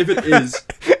 because if it is,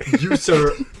 you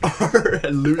sir are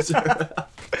a loser.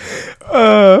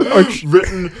 Or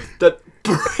written that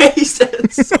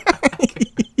braces.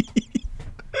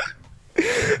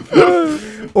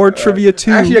 Or trivia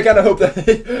 2. Actually, I kind of hope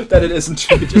that it isn't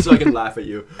true, just so I can laugh at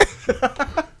you.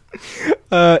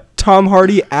 Tom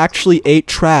Hardy actually ate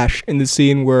trash in the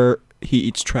scene where he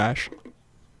eats trash.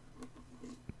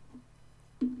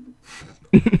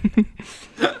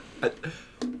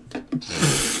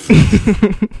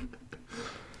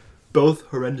 Both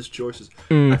horrendous choices.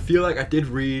 I feel like I did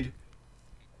read.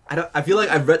 I feel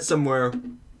like I read somewhere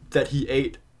that he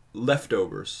ate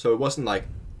leftovers, so it wasn't like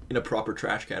in a proper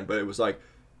trash can, but it was like,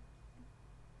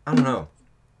 I don't know.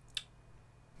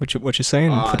 What you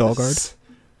saying, Fidalgard?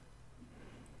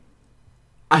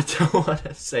 I don't want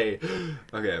to say.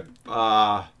 Okay.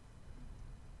 No,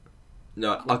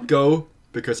 I'll go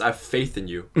because I have faith in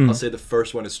you. I'll say the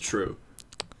first one is true.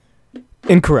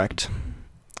 Incorrect.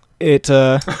 It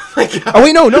Oh my God. Oh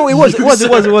wait, no, it was.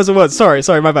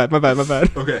 Sorry, my bad.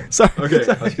 Okay. Sorry. Okay,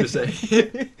 I was gonna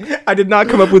say. I did not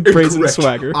come up with brazen Incorrect.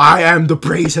 swagger. I am the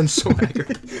brazen swagger.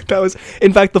 That was,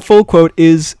 in fact, the full quote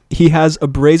is, he has a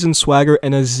brazen swagger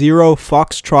and a zero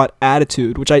foxtrot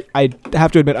attitude, which I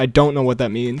have to admit I don't know what that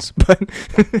means, but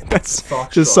that's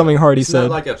Foxtrot. just something Hardy Isn't said. that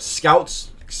like a scouts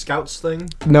thing?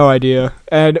 No idea.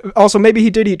 And also, maybe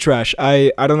he did eat trash.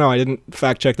 I don't know. I didn't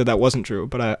fact check that wasn't true,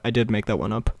 but I did make that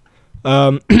one up.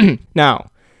 Now,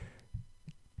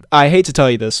 I hate to tell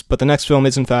you this, but the next film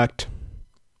is, in fact,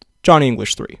 Johnny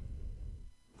English 3.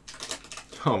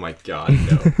 Oh my god,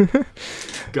 no.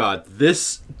 God,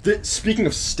 this speaking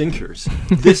of stinkers,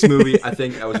 this movie I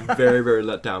think I was very, very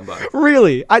let down by.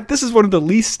 Really? This is one of the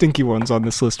least stinky ones on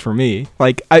this list for me.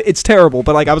 Like, it's terrible,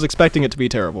 but like I was expecting it to be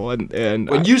terrible. And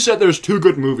when you said there's 2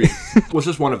 good movies, was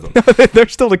this one of them? they're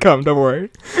still to come, don't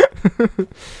worry.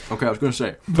 Okay, I was gonna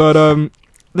say. But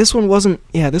this one wasn't.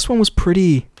 Yeah, this one was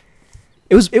pretty.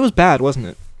 It was bad, wasn't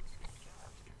it?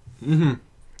 Mm-hmm.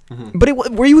 Mm-hmm.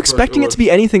 But were you expecting it it to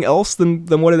be anything else than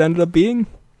what it ended up being?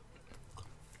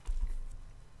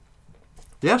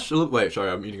 Yes. Wait, sorry,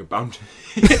 I'm eating a bounty.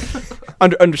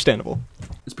 Understandable.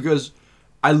 It's because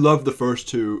I love the first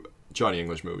 2 Johnny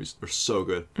English movies. They're so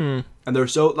good, and they're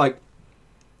so like.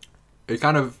 It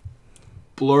kind of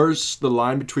blurs the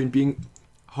line between being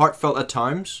heartfelt at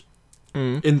times,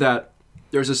 in that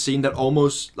there's a scene that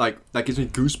almost like that gives me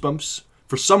goosebumps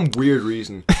for some weird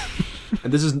reason.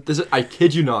 And this is I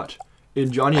kid you not,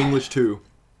 in Johnny English 2,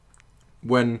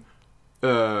 when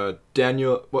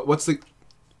Daniel what's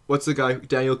the guy,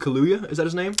 Daniel Kaluuya, is that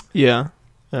his name? Yeah.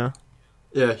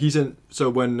 Yeah, he's in. So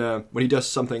when he does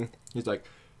something, he's like,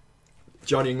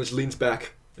 Johnny English leans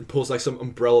back and pulls like some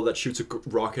umbrella that shoots a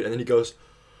rocket, and then he goes,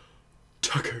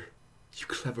 "Tucker, you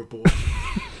clever boy,"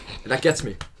 and that gets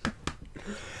me.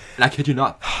 And I kid you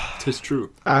not, 'tis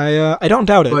true. I don't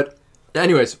doubt it. But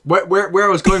anyways, where I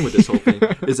was going with this whole thing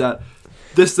is that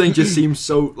this thing just seems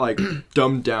so like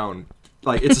dumbed down.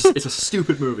 Like it's a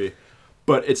stupid movie,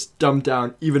 but it's dumbed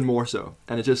down even more so.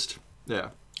 And it just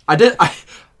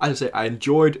I just say I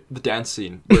enjoyed the dance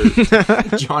scene where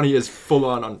Johnny is full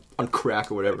on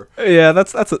crack or whatever. Yeah,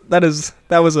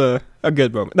 that was a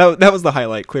good moment. That was the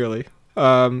highlight, clearly.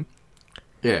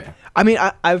 Yeah. I mean,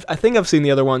 I think I've seen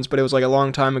the other ones, but it was like a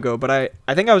long time ago. But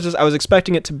I think I was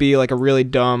expecting it to be like a really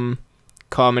dumb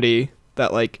comedy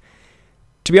that, like,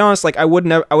 to be honest, like I would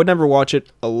never watch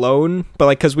it alone. But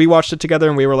like, cause we watched it together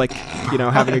and we were like, you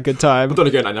know, having a good time. But then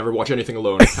again, I never watch anything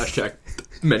alone. Hashtag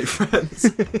many friends.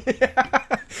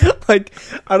 Like,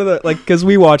 I don't know, like, cause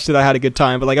we watched it, I had a good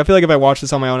time. But like, I feel like if I watched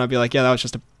this on my own, I'd be like, yeah, that was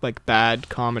just a like bad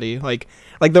comedy. Like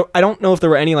I don't know if there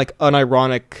were any like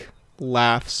unironic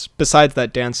laughs besides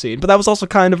that dance scene, but that was also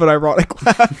kind of an ironic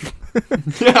laugh.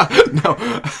 Yeah, no.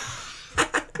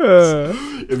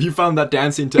 If you found that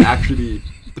dance scene to actually be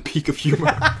the peak of humor,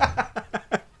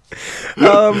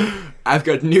 I've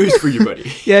got news for you,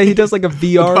 buddy. Yeah, he does like a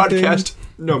VR podcast.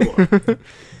 thing. No more.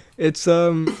 It's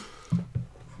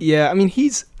yeah, I mean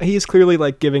he's clearly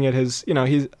like giving it his, you know,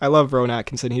 I love Rowan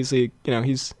Atkinson. He's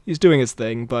doing his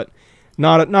thing, but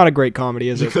not a great comedy,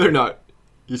 is it?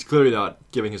 He's clearly not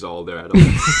giving his all there at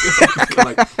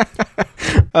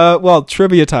all. Well,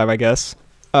 trivia time, I guess.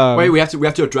 Wait, we have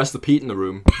to address the Pete in the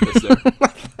room. That's there.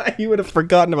 You would have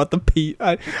forgotten about the Pete.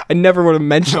 I never would have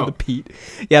mentioned the Pete.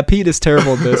 Yeah, Pete is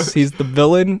terrible at this. He's the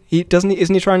villain. Isn't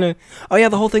he trying to? Oh yeah,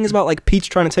 the whole thing is about like Pete's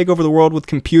trying to take over the world with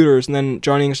computers, and then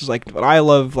Johnny English is like, but I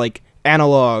love like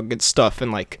analog and stuff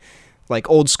and like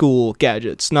old school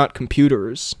gadgets, not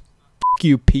computers. F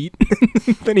you, Pete.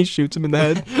 Then he shoots him in the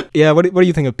head. Yeah, what do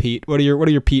you think of Pete? What are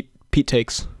your Pete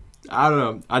takes? I don't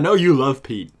know. I know you love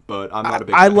Pete, but I'm not a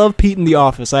big I fan. love Pete in The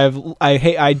Office.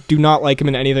 I do not like him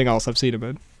in anything else I've seen him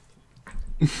in.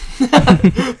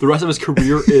 The rest of his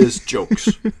career is jokes.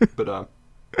 But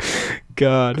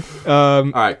God.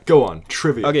 All right, go on.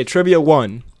 Trivia. Okay, trivia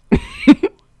 1.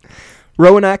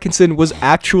 Rowan Atkinson was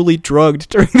actually drugged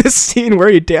during this scene where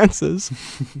he dances.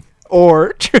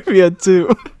 Or trivia 2.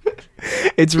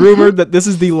 It's rumored that this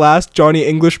is the last Johnny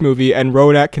English movie and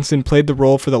Rowan Atkinson played the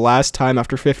role for the last time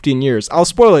after 15 years. I'll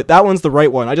spoil it. That one's the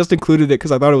right one. I just included it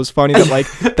because I thought it was funny that, like,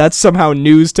 that's somehow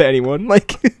news to anyone.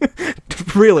 Like,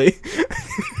 really?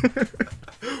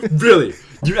 Really?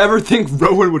 You ever think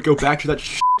Rowan would go back to that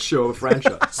show of a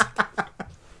franchise?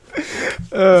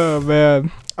 Oh,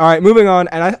 man. All right, moving on.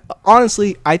 And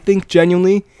I think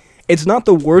genuinely, it's not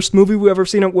the worst movie we've ever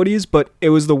seen at Woody's, but it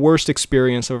was the worst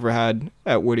experience I've ever had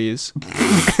at Woody's.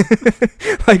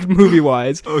 Like,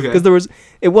 movie-wise. Okay. Because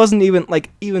it wasn't even,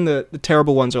 like, even the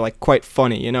terrible ones are, like, quite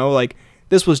funny, you know? Like,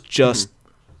 this was just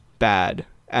bad.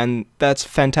 And that's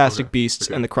Fantastic Beasts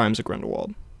and the Crimes of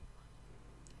Grindelwald.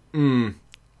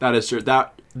 That is true.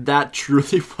 That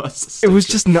truly was. It was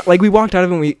just not, like, we walked out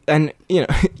of it and you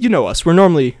know us, we're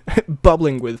normally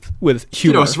bubbling with humor.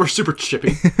 You know us, we're super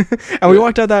chippy. And we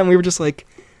walked out of that and we were just like,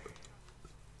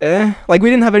 like we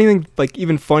didn't have anything like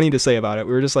even funny to say about it.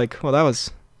 We were just like, well, that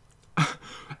was.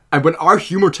 And when our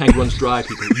humor tank runs dry,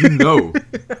 people, you know,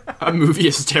 a movie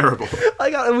is terrible.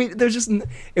 Like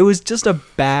it was just a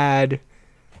bad,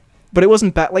 but it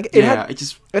wasn't bad. Like it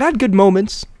had good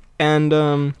moments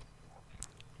and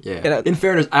Yeah. In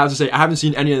fairness, I have to say I haven't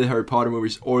seen any of the Harry Potter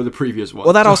movies or the previous ones.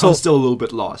 Well, that so also I'm still a little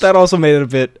bit lost. That also made it a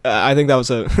bit. I think that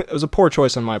was it was a poor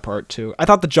choice on my part too. I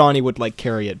thought that Johnny would like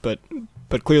carry it, but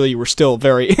clearly you were still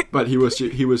very. But he was.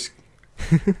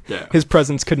 Yeah. His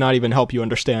presence could not even help you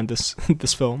understand this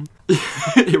film.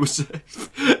 It was.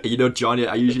 Johnny.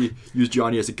 I usually use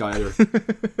Johnny as a guider.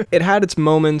 It had its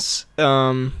moments.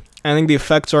 I think the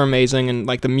effects are amazing, and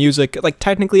like the music, like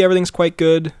technically everything's quite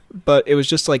good, but it was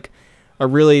just like a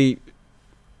really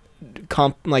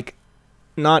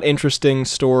not interesting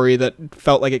story that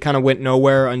felt like it kind of went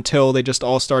nowhere until they just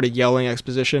all started yelling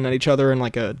exposition at each other in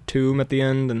like a tomb at the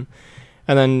end, and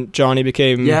then Johnny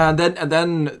became and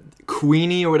then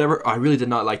Queenie or whatever. I really did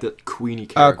not like that Queenie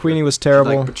character. Queenie was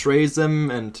terrible. She, like, betrays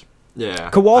them, and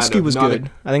Kowalski was good.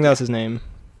 I think that was his name.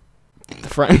 The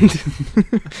friend.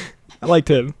 I liked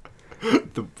him.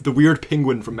 The weird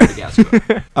penguin from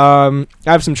Madagascar. I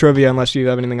have some trivia unless you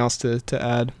have anything else to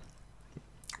add.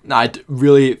 No,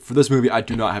 really, for this movie, I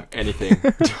do not have anything.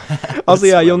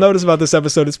 Also, you'll notice about this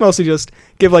episode, it's mostly just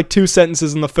give like 2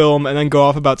 sentences in the film and then go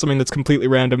off about something that's completely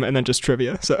random and then just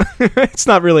trivia. So it's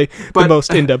not really the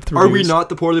most in-depth reviews. Are we not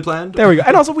the poorly planned? There we go.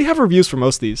 And also, we have reviews for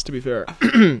most of these, to be fair.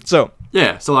 So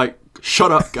like,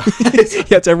 shut up, guys.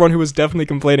 Yeah, it's everyone who was definitely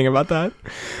complaining about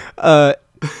that.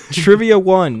 Trivia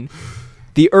 1.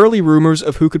 The early rumors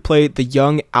of who could play the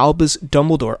young Albus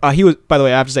Dumbledore. He was, by the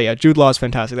way, I have to say, Jude Law is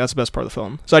fantastic. That's the best part of the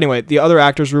film. So anyway, the other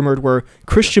actors rumored were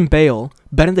Christian Bale,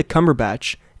 Benedict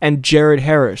Cumberbatch, and Jared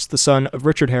Harris, the son of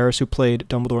Richard Harris, who played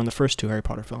Dumbledore in the first 2 Harry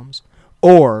Potter films.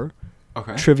 Or,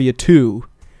 Trivia 2,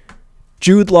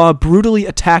 Jude Law brutally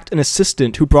attacked an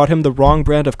assistant who brought him the wrong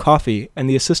brand of coffee, and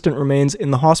the assistant remains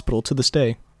in the hospital to this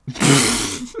day.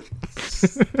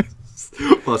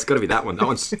 Well, it's got to be that one. That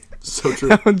one's so true.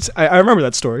 I remember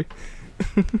that story.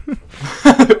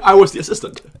 I was the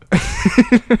assistant.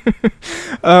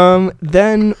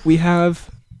 Then we have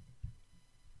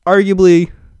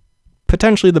arguably,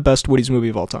 potentially the best Woody's movie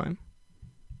of all time.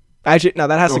 Actually, no,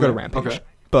 that has to go to Rampage. Okay.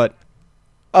 But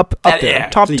up there, yeah,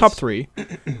 top 3,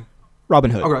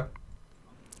 Robin Hood. Okay.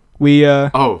 We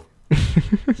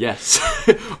Yes.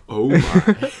 Oh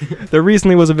my. There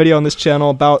recently was a video on this channel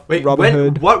about Robin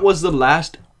Hood. What was the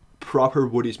last proper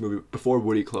Woody's movie before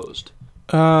Woody closed?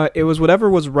 It was whatever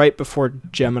was right before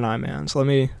Gemini Man. So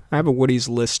I have a Woody's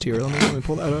list here. Let me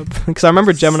pull that up. Because I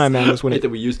remember Gemini Man was when that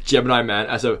we used Gemini Man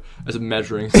as a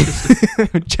measuring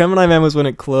system. Gemini Man was when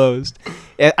it closed.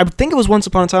 I think it was Once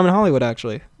Upon a Time in Hollywood,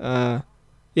 actually. Yeah,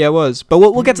 it was. But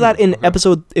we'll get to that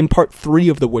in part 3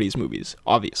 of the Woody's movies,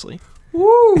 obviously.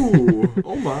 Woo!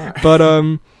 Oh my. But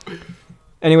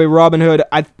anyway, Robin Hood.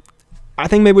 I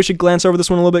think maybe we should glance over this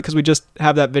one a little bit because we just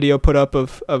have that video put up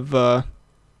of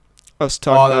us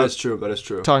talking. That is true. That is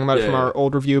true. Talking about it from our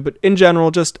old review, but in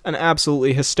general, just an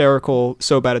absolutely hysterical,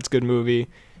 so bad it's good movie.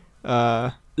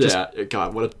 God,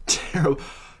 what a terrible.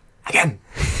 Again,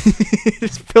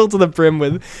 it's filled to the brim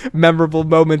with memorable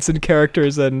moments and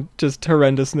characters and just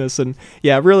horrendousness, and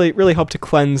really helped to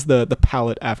cleanse the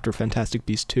palate after Fantastic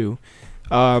Beasts 2.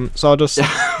 So I'll just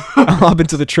I'll hop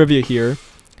into the trivia here.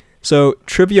 So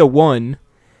trivia 1,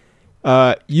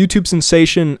 YouTube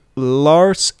sensation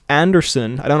Lars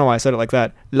Andersen, I don't know why I said it like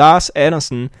that, Lars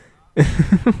Andersen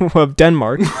of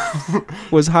Denmark,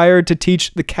 was hired to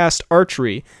teach the cast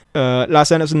archery.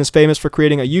 Lars Andersen is famous for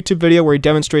creating a YouTube video where he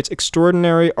demonstrates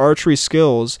extraordinary archery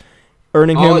skills,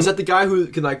 earning him... Oh, is that the guy who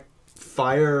can, like,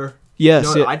 fire...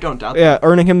 Yes. I don't doubt that. Yeah,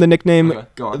 earning him the nickname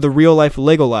the real-life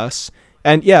Legolas.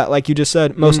 And yeah, like you just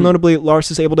said, most notably, Lars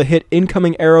is able to hit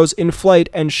incoming arrows in flight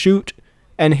and shoot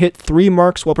and hit 3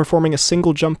 marks while performing a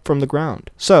single jump from the ground.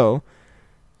 So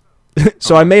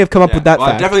I may have come up with that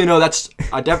fact. I definitely know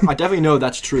I definitely know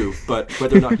that's true, but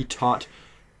whether or not he taught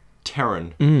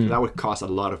Terran, that would cost a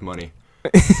lot of money.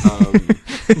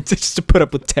 Just to put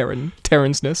up with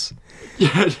Terrans-ness.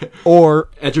 Yeah. Or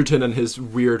Edgerton and his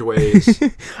weird ways.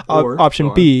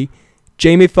 Option B,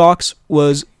 Jamie Foxx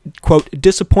was, quote,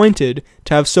 disappointed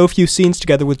to have so few scenes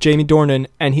together with Jamie Dornan,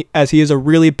 and as he is a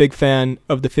really big fan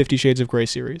of the 50 Shades of Grey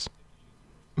series.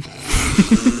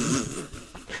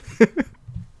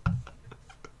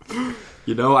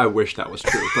 You know, I wish that was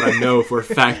true, but I know for a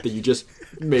fact that you just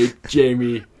made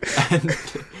Jamie and...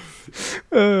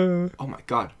 oh my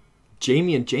god.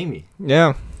 Jamie and Jamie.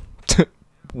 Yeah.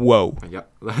 Whoa. Yeah,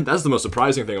 that's the most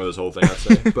surprising thing of this whole thing, I'd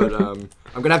say. But I'm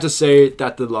going to have to say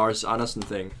that the Lars Andersen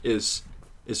thing is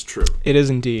true. It is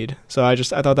indeed. So I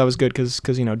thought that was good because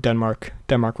Denmark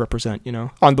represent,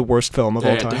 on the worst film of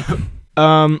all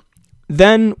time.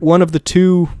 Then one of the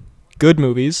 2 good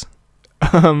movies...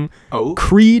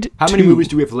 Creed. How many movies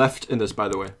do we have left in this, by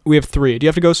the way? We have 3. Do you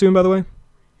have to go soon, by the way?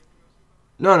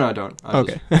 No, I don't.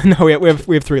 Okay. No,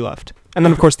 we have 3 left. And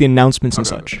then, of course, the announcements and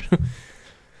such.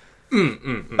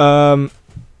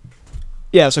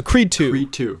 Yeah, so Creed 2.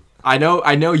 Creed 2. I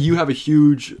know you have a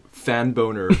huge fan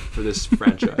boner for this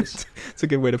franchise. That's a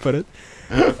good way to put it.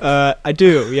 I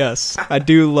do, yes. I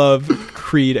do love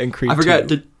Creed and Creed 2. I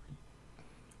forgot,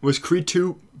 was Creed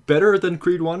 2 better than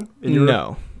Creed 1?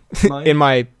 No. In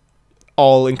my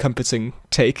all-encompassing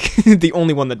take. The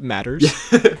only one that matters.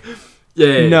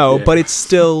 Yeah. But it's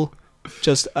still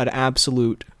just an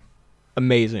absolute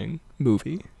amazing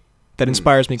movie that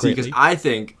inspires me greatly. Because I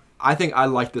think I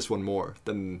like this one more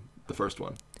than the first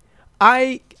one.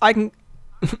 I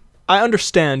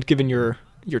understand, given your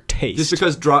taste. Just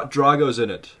because Drago's in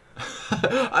it.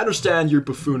 I understand your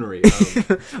buffoonery.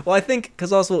 Well, I think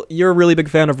because also you're a really big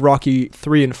fan of Rocky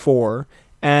 3 and 4,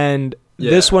 and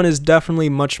this one is definitely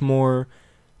much more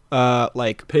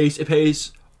like it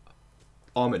pays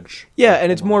homage. Yeah,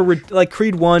 and it's more like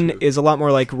Creed 1 is a lot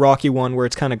more like Rocky 1, where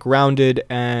it's kind of grounded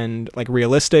and like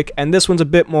realistic, and this one's a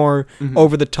bit more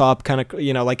over the top, kind of,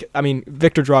 like, I mean,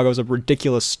 Victor Drago is a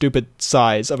ridiculous, stupid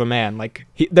size of a man. Like,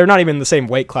 they're not even in the same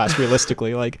weight class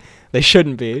realistically. Like, they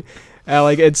shouldn't be.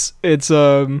 Like, it's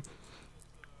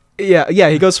yeah,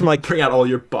 he goes from like bring out all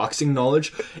your boxing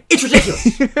knowledge. It's ridiculous.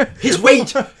 His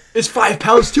weight is 5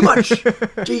 pounds too much.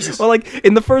 Jesus. Well, like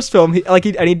in the first film,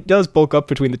 he does bulk up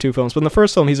between the 2 films. But in the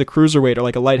first film, he's a cruiserweight or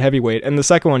like a light heavyweight, and the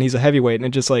second one, he's a heavyweight, and it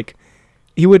just like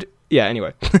he would. Yeah.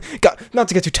 Anyway, God, not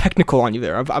to get too technical on you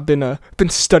there. I've been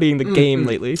studying the game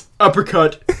lately.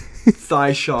 Uppercut,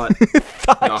 thigh shot,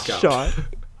 knockout. Shot.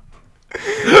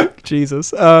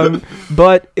 Jesus.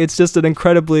 But it's just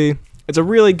it's a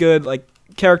really good, like,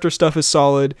 character stuff is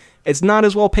solid. It's not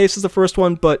as well paced as the first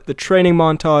one, but the training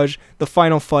montage, the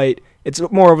final fight, it's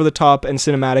more over the top and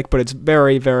cinematic, but it's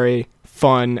very, very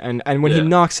fun. And when he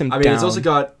knocks him down, it's also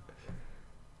got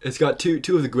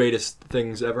two of the greatest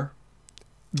things ever.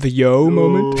 The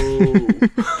moment.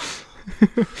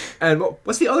 And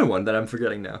what's the other one that I'm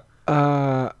forgetting now?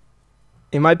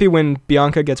 It might be when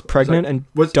Bianca gets pregnant and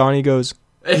Donnie goes...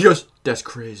 And he goes, that's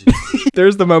crazy.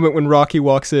 There's the moment when Rocky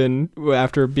walks in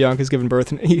after Bianca's given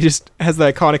birth, and he just has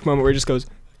the iconic moment where he just goes,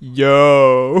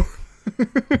 yo.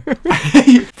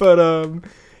 But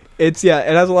it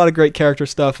has a lot of great character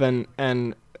stuff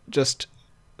and just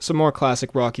some more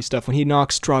classic Rocky stuff. When he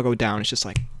knocks Drago down, it's just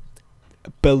like,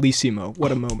 bellissimo.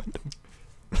 What a moment.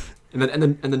 And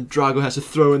then Drago has to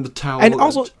throw in the towel. And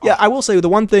also, I will say the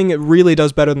one thing it really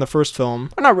does better than the first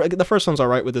film. The first film's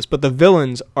alright with this, but the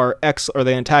villains or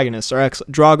the antagonists are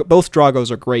both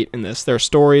Dragos are great in this. Their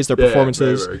stories, their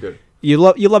performances. Very, very good.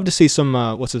 You love to see some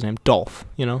what's his name, Dolph.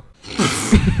 What's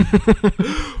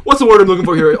the word I'm looking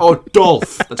for here? Oh,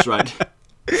 Dolph. That's right.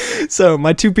 So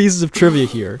my 2 pieces of trivia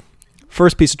here.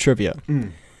 First piece of trivia: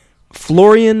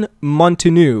 Florian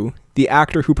Munteanu, the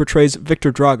actor who portrays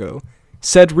Victor Drago,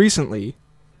 said recently,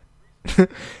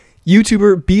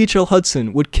 YouTuber BHL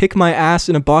Hudson would kick my ass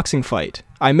in a boxing fight.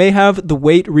 I may have the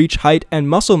weight, reach, height, and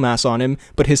muscle mass on him,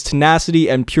 but his tenacity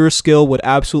and pure skill would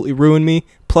absolutely ruin me.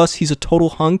 Plus, he's a total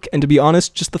hunk, and to be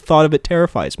honest, just the thought of it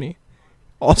terrifies me.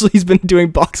 Also, he's been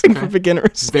doing boxing for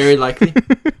beginners. Very likely.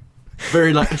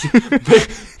 Very likely.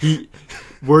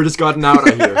 Word has gotten out,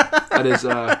 I hear. That is,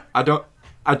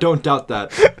 I don't doubt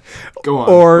that. Go on.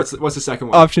 Or what's the second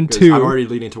one? Option 2. I'm already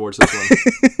leaning towards this one.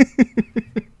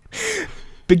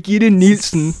 Birgitte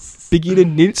Nielsen,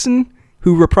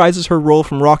 who reprises her role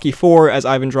from Rocky IV as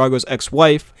Ivan Drago's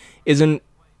ex-wife, is in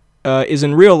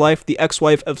real life the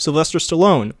ex-wife of Sylvester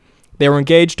Stallone. They were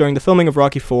engaged during the filming of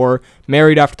Rocky IV,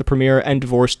 married after the premiere, and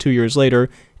divorced 2 years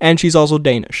later. And she's also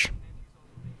Danish.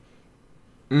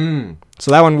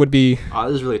 So that one would be...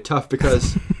 This is really tough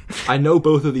because I know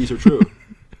both of these are true.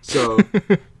 So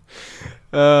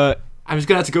I'm just going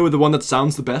to have to go with the one that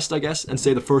sounds the best, I guess, and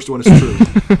say the first one is true.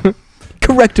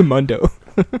 Correctamundo.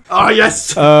 Oh,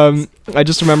 yes! I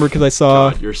just remember because I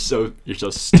saw... God, you're so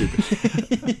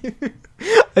stupid.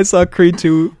 I saw Creed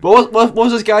 2. What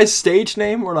was this guy's stage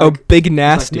name? Or like, Big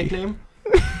Nasty. Like nickname?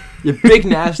 Yeah, Big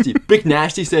Nasty. Big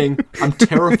Nasty saying, I'm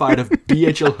terrified of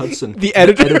BHL Hudson, the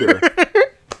editor.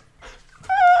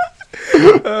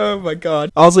 Oh my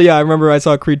god. Also, I remember I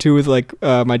saw Creed 2 with like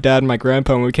my dad and my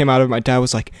grandpa. When we came out of it, my dad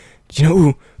was like, "Do you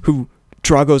know who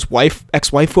Drago's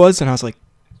ex-wife was?" And I was like,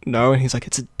 "No." And he's like,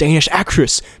 "It's a Danish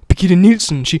actress, Birgitte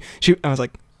Nielsen. She." I was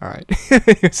like, "All right."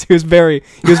 he was very.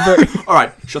 All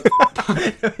right, shut the.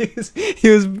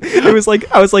 It was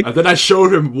like I was like. And then I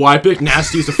showed him why Big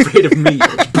Nasty is afraid of me.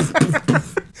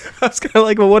 I was kind of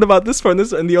like, well, what about this part?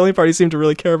 And the only part he seemed to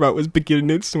really care about was Birgitte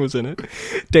Nielsen was in it.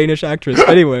 Danish actress.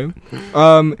 Anyway,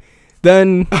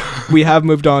 then we have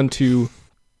moved on to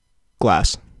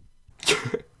Glass.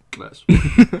 Glass.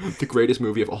 The greatest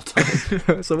movie of all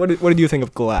time. So what did you think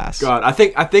of Glass? God, I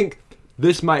think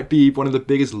this might be one of the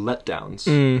biggest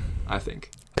letdowns. I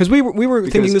think. Because we were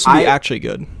thinking this would be actually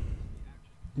good.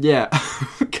 Yeah,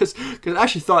 because I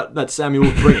actually thought that Samuel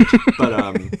would bring it, but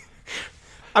I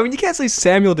mean, you can't say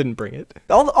Samuel didn't bring it.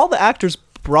 All the actors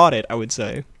brought it, I would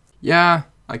say. Yeah,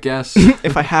 I guess.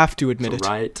 If I have to admit it.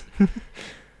 Right.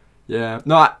 Yeah.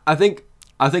 No, I think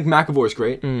McAvoy's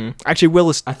great. Actually,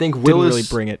 Willis. I think didn't Willis really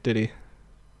bring it, did he?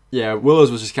 Yeah, Willis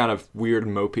was just kind of weird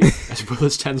and mopey, as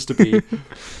Willis tends to be.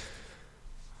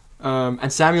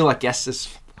 And Samuel, I guess,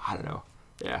 is, I don't know.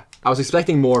 Yeah, I was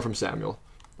expecting more from Samuel.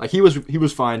 Like he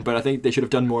was fine, but I think they should have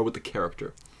done more with the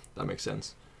character. That makes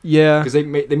sense. Yeah, because they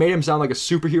made him sound like a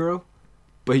superhero,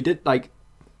 but he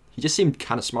just seemed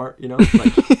kind of smart, you know.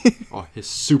 Like, oh, his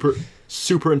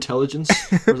super intelligence.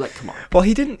 I was like, come on. Well,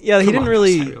 he didn't. Yeah, he didn't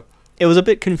really. Samuel. It was a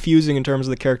bit confusing in terms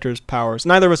of the character's powers.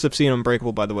 Neither of us have seen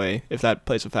Unbreakable, by the way, if that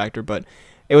plays a factor. But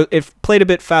it played a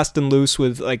bit fast and loose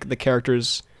with like the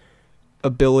character's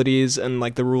abilities and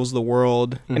like the rules of the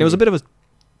world, and it was a bit of a.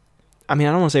 I mean,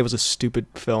 I don't want to say it was a stupid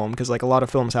film because like a lot of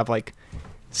films have like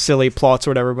silly plots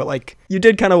or whatever, but like you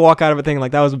did kind of walk out of it thinking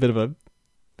like that was a bit of a.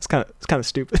 It's kind of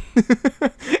stupid. You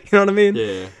know what I mean?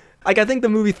 Yeah. Like I think the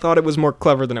movie thought it was more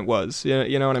clever than it was.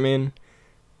 You know what I mean?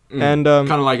 And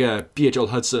kind of like a BHL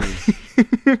Hudson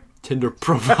Tinder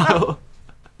profile.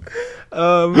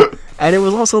 And it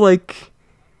was also like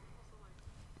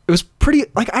it was pretty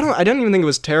like I don't even think it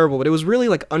was terrible, but it was really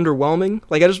like underwhelming.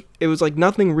 Like it was like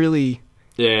nothing really.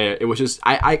 Yeah, it was just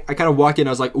I kind of walked in. I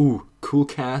was like, ooh, cool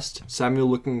cast. Samuel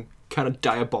looking kind of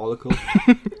diabolical.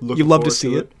 You love to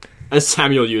see it, as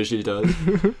Samuel usually does.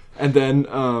 And then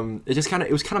it was kind of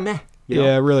meh. You know?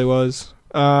 Yeah, it really was.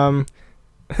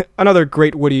 Another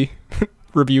great Woody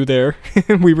review there.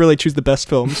 We really choose the best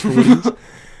films for Woody's.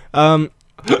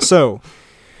 So,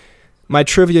 my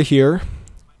trivia here.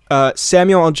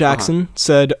 Samuel L. Jackson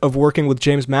said of working with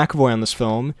James McAvoy on this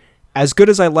film, "As good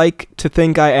as I like to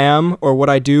think I am, or what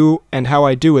I do and how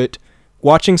I do it,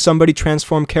 watching somebody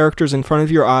transform characters in front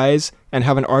of your eyes and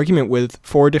have an argument with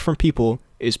 4 different people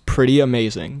is pretty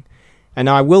amazing." And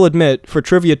now I will admit, for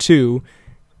trivia 2,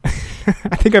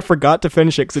 I think I forgot to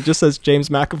finish it because it just says James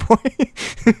McAvoy.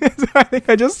 So I think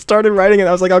I just started writing it.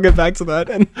 I was like, I'll get back to that.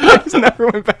 And I just never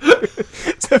went back to it.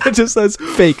 So it just says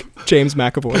fake James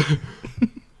McAvoy.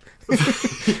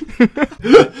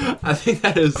 I think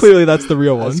that is... Clearly that's the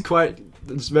real one.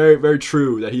 It's very, very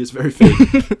true that he is very fake.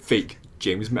 Fake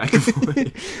James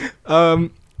McAvoy.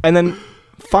 And then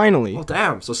finally... Oh,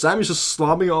 damn. So Samuel's just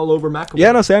slobbing all over McAvoy.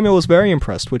 Yeah, no, Samuel was very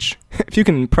impressed, which, if you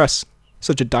can impress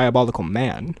such a diabolical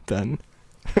man, then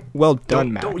well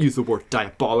done, Mac. Don't use the word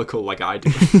diabolical like I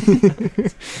do.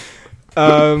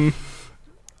 And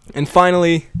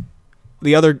finally,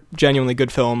 the other genuinely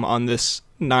good film on this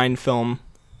 9-film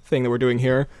thing that we're doing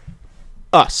here,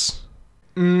 Us.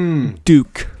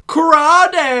 Duke.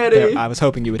 Crawdaddy! There, I was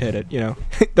hoping you would hit it, you know.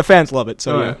 The fans love it,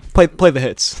 so Oh, yeah. Play the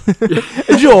hits.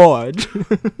 George!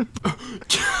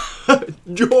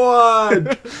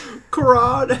 George!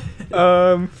 Crawdaddy!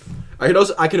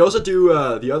 I can also do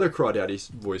the other Crawdaddy's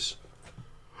voice.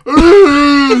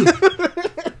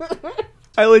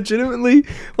 I legitimately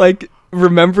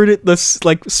remembered it this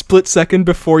split second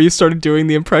before you started doing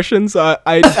the impressions. I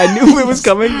knew it was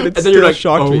coming, but it and then you're still like,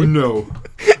 shocked me. Oh no!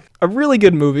 A really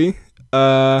good movie.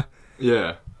 Yeah.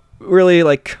 Really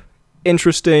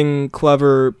interesting,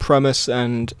 clever premise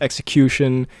and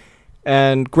execution,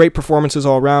 and great performances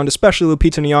all around. Especially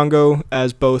Lupita Nyong'o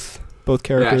as both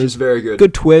characters. Yeah, she's very good.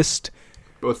 Good twist.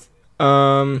 Both.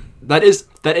 That is.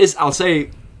 I'll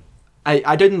say,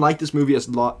 I didn't like this movie as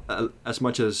much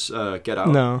as Get Out.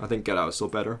 No. I think Get Out is still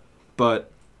better.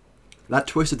 But that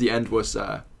twist at the end was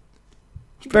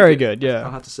very good. Yeah,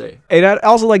 I'll have to say. It had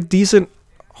also decent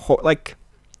horror,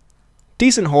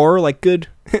 good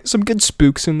some good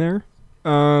spooks in there.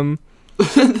 I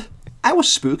was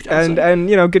spooked. And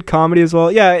good comedy as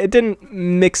well. Yeah, it didn't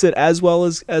mix it as well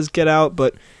as Get Out,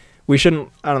 but we shouldn't.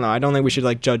 I don't know. I don't think we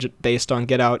should judge it based on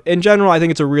Get Out. In general, I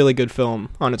think it's a really good film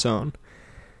on its own.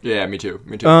 Yeah, me too.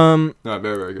 No, very,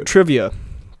 very good. Trivia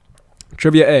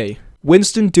A.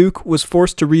 Winston Duke was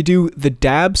forced to redo the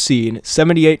dab scene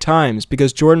 78 times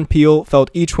because Jordan Peele felt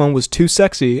each one was too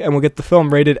sexy and would get the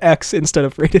film rated X instead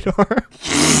of rated R.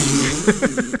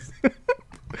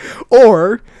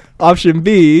 Or, option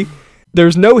B,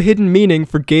 there's no hidden meaning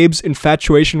for Gabe's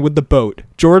infatuation with the boat.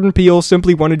 Jordan Peele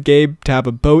simply wanted Gabe to have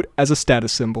a boat as a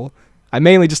status symbol. I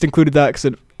mainly just included that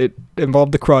because it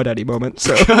involved the Crawdaddy moment.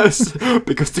 So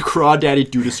because the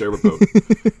Crawdaddy do deserve a boat.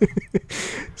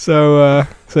 So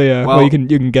yeah. Well, you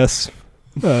can guess.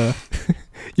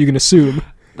 You can assume.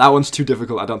 That one's too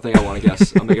difficult. I don't think I want to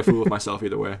guess. I'll make a fool of myself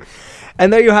either way.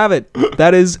 And there you have it.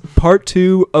 That is part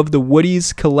 2 of the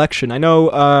Woody's collection. I know,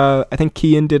 I think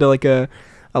Kian did a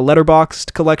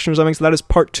letterboxed collection or something, so that is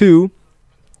part 2.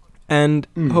 And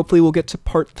hopefully we'll get to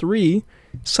part 3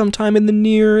 sometime in the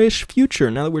near-ish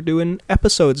future, now that we're doing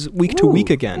episodes week to week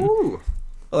again. Ooh.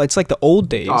 Well, it's like the old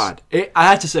days. God. I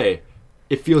had to say,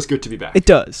 it feels good to be back. It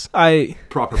does.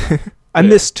 Proper back. I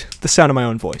missed the sound of my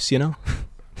own voice, you know?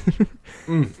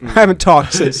 I haven't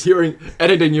talked since.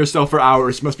 Editing yourself for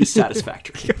hours must be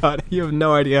satisfactory. God, you have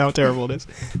no idea how terrible it is.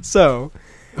 So,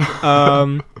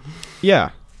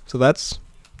 yeah. So that's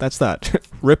that.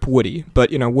 Rip Woody.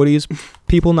 But, Woody's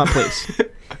people, not place.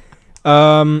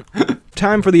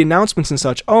 Time for the announcements and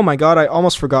such. Oh my god, I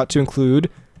almost forgot to include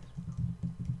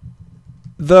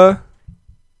the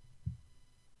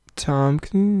Tom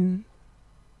Cruise.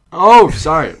 Oh,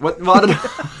 sorry. What did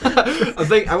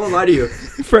I won't lie to you.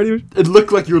 Freddie, it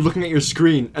looked like you were looking at your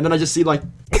screen, and then I just see like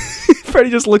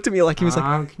Freddie just looked at me like he was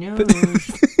like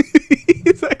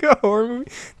it's like a horror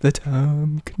movie. The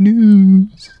Tom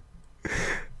Cruise.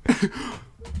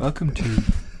 Welcome to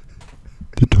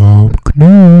the Tom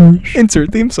Cruise.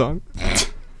 Insert theme song.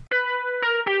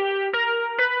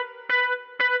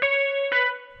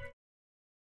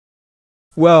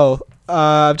 Well,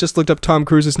 I've just looked up Tom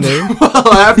Cruise's name. Well,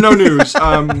 I have no news.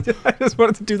 I just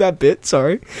wanted to do that bit,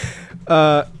 sorry.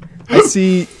 I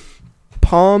see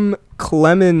Palm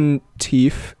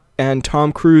Clementif and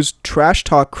Tom Cruise trash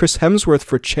talk Chris Hemsworth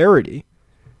for charity.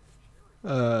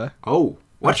 Not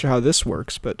sure how this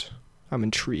works, but I'm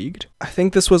intrigued. I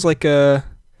think this was like a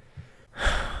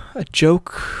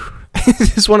joke.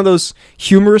 It's one of those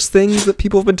humorous things that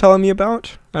people have been telling me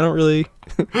about. I don't really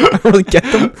get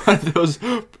them. One of those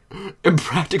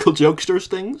impractical jokesters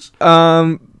things.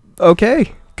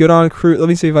 Okay. Good on Cruise. Let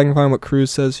me see if I can find what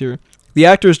Cruise says here. The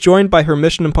actor is joined by her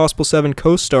Mission Impossible 7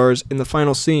 co-stars in the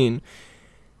final scene,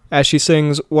 as she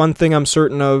sings, "One thing I'm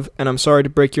certain of, and I'm sorry to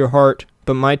break your heart,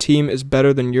 but my team is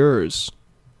better than yours."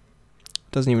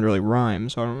 Doesn't even really rhyme,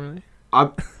 so I don't really...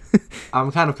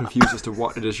 I'm kind of confused as to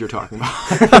what it is you're talking about.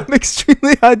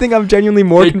 I think I'm genuinely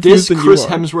more confused than you are. Chris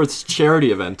Hemsworth's charity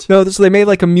event. No, so they made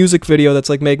like a music video that's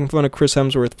like making fun of Chris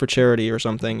Hemsworth for charity or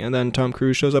something, and then Tom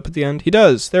Cruise shows up at the end. He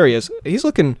does. There he is. He's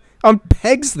looking on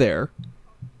pegs there.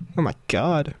 Oh my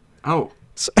god. Oh.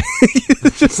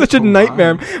 It's just such a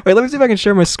nightmare. Wait, let me see if I can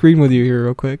share my screen with you here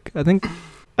real quick. I think...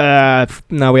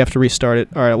 no, we have to restart it.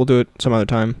 Alright, we'll do it some other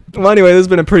time. Well, anyway, this has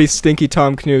been a pretty stinky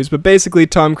Tom Cruise, but basically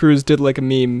Tom Cruise did like a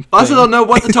meme. I also don't know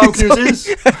what the Tom Cruise is.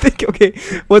 I think, okay,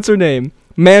 what's her name?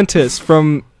 Mantis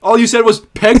from... All you said was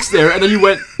pegs there, and then you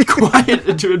went quiet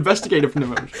into investigative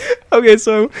mode. Okay,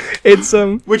 so it's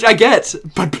which I get,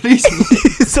 but please.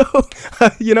 So,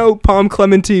 Palm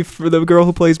Clementif, for the girl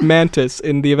who plays Mantis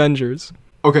in the Avengers.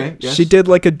 Okay, yes. She did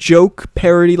like a joke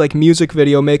parody, like music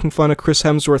video making fun of Chris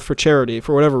Hemsworth for charity,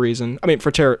 for whatever reason. I mean,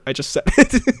 for charity, I just said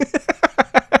it.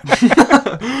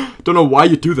 Don't know why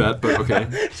you do that, but okay.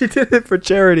 She did it for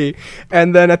charity,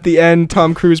 and then at the end,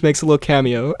 Tom Cruise makes a little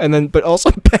cameo, and then, but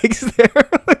also Peg's there.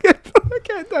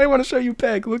 I want to show you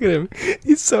Peg. Look at him.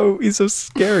 He's so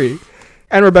scary.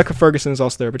 And Rebecca Ferguson is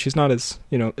also there, but she's not as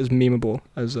as memeable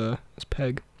as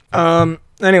Peg.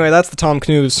 Anyway, that's the Tom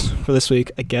Cruise for this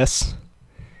week, I guess.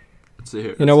 Let's see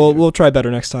here. We'll try better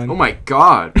next time. Oh my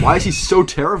god, why is he so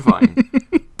terrifying?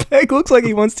 Peg looks like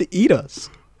he wants to eat us.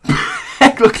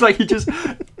 Peg looks like he just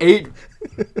ate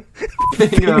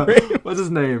what's his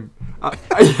name?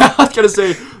 I was gonna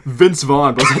say Vince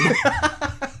Vaughn, but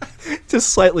just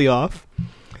slightly off.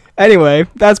 Anyway,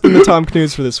 that's been the Tom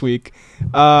Cruise for this week.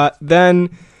 Then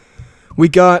we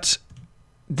got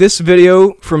this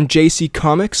video from JC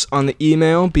Comics on the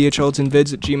email,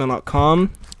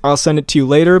 bhltinvids@gmail.com. I'll send it to you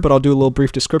later, but I'll do a little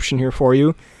brief description here for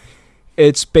you.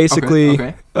 It's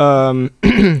basically a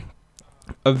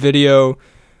video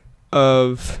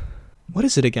of... What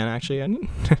is it again, actually? I'm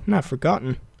not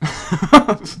forgotten.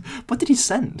 What did he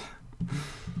send?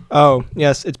 Oh,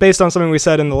 yes. It's based on something we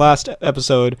said in the last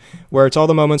episode, where it's all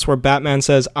the moments where Batman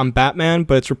says, "I'm Batman,"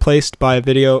 but it's replaced by a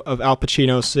video of Al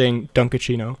Pacino saying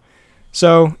Dunkachino.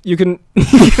 So you can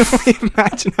only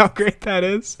imagine how great that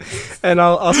is, and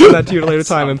I'll send that to you at a later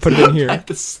time and put it in here. That's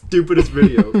the stupidest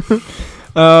video. What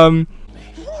are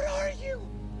you?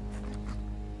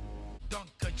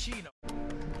 Dunkachino.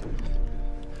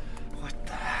 What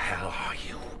the hell are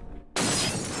you?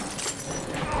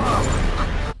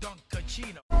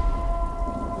 Dunkachino.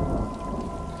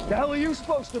 The hell are you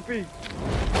supposed to be?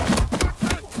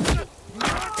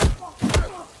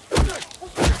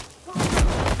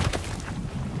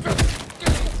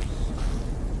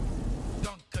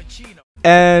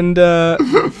 And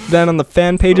then on the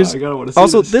fan pages, I gotta wanna see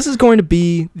also this. this is going to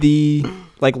be the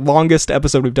like longest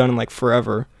episode we've done in like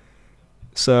forever.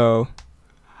 So,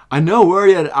 I know, we're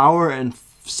already at an hour and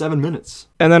 7 minutes.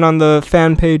 and then on the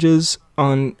fan pages,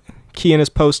 on Kian has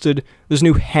posted this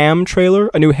new Ham trailer,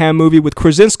 a new Ham movie with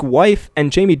Krasinski's wife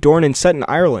and Jamie Dornan set in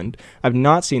Ireland. I've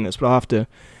not seen this, but I'll have to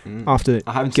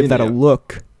I haven't give seen that it a yet.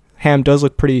 look. Ham does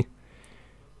look pretty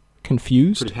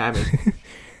confused. Pretty hammy.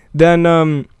 Then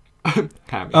Hammy.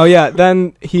 oh yeah,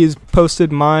 then he's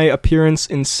posted my appearance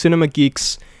in Cinema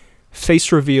Geek's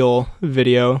face reveal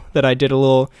video that I did a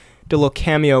little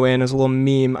cameo in as a little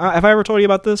meme. Have I ever told you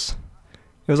about this?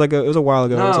 It was a while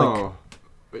ago. It was like, No.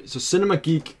 Wait, so Cinema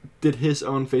Geek did his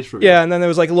own face reveal. yeah, and then there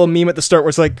was like a little meme at the start where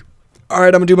it's like, all right,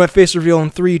 I'm gonna do my face reveal in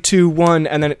 3, 2, 1,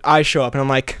 and then I show up and I'm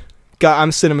like, God,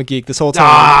 I'm Cinema Geek this whole time.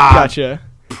 Ah! Gotcha.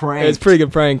 Prank. It's a pretty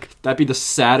good prank. That'd be the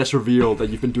saddest reveal that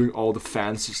you've been doing all the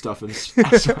fancy stuff and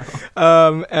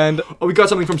And oh, we got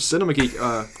something from Cinema Geek.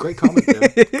 Great comment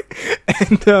there.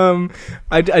 and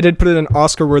I did put in an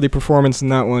Oscar-worthy performance in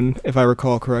that one, if I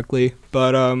recall correctly.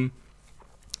 But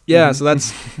yeah, so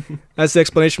that's the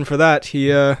explanation for that.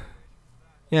 He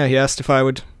asked if I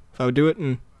would do it,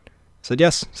 and I said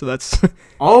yes. So that's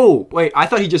Oh, wait, I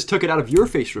thought he just took it out of your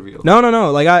face reveal. no.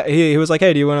 Like he was like,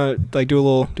 hey, do you want to like do a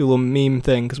little meme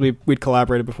thing? Because we'd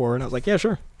collaborated before, and I was like, yeah,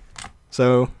 sure.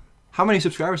 So How many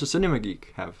subscribers does Cinema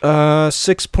Geek have?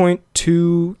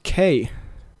 6.2K.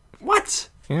 What?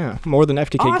 Yeah, more than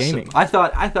FTK Awesome. Gaming. I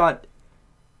thought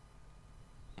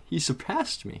he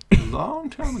surpassed me a long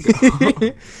time ago.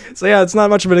 So yeah, it's not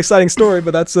much of an exciting story,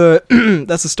 but that's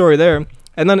that's the story there.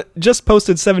 And then just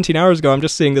posted 17 hours ago. I'm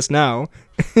just seeing this now,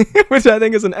 which I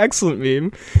think is an excellent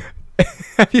meme.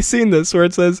 Have you seen this where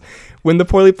it says, "When the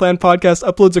Poorly Planned Podcast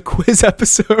uploads a quiz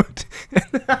episode"?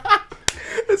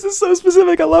 This is so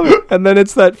specific. I love it. And then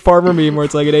it's that farmer meme where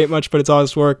it's like, it ain't much, but it's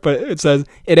honest work. But it says,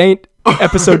 it ain't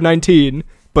episode 19,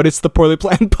 but it's the Poorly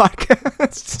Planned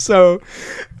Podcast. So,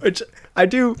 which I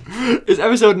do. Is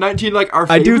episode 19 like our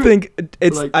favorite? I do think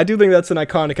it's. Like- I do think that's an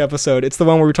iconic episode. It's the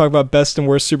one where we talk about best and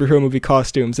worst superhero movie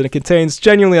costumes, and it contains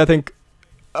genuinely, I think,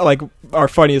 like our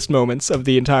funniest moments of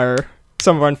the entire.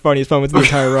 Some of our funniest moments of the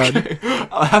entire run.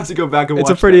 I'll have to go back and It's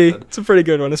watch a pretty. that then. It's a pretty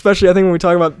good one, especially I think when we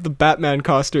talk about the Batman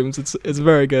costumes. It's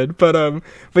very good. But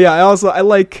yeah,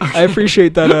 I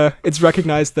appreciate that it's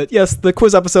recognized that yes, the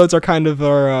quiz episodes are kind of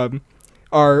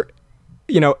our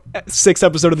 6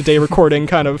 episode of the day recording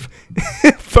kind of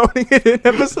phoning it in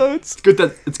episodes. It's good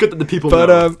that the people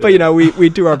know. But we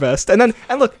do our best. And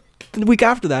look, the week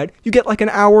after that, you get like an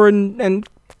hour and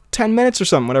 10 minutes or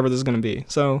something, whatever this is going to be.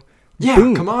 So yeah,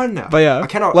 boom. come on now. But yeah, I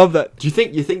cannot love that. Do you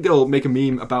think they'll make a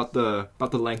meme about the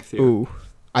length here? Ooh,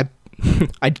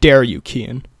 I dare you,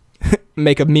 Kian,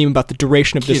 make a meme about the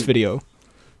duration of this Kian. video.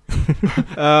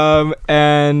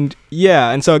 And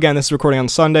so again, this is recording on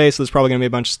Sunday, so there's probably gonna be a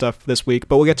bunch of stuff this week,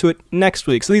 but we'll get to it next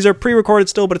week. So these are pre-recorded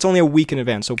still, but it's only a week in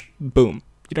advance. So boom,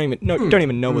 you don't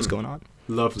even know what's going on.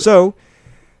 Lovely. So,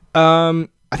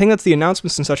 I think that's the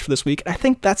announcements and such for this week. And I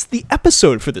think that's the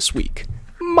episode for this week.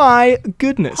 My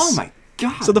goodness. Oh my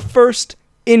god. So the first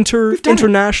We've done it.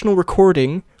 international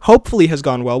recording hopefully has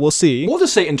gone well. We'll see. We'll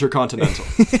just say intercontinental.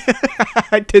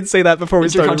 I did say that before we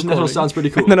started Intercontinental recording. sounds pretty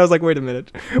cool. And then I was like, wait a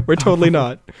minute. We're totally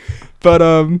not. But,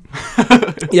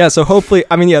 yeah, so hopefully,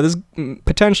 this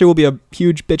potentially will be a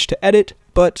huge bitch to edit,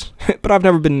 but I've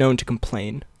never been known to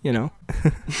complain, This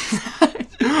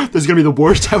is gonna be the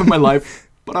worst time of my life,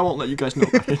 but I won't let you guys know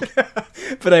about it.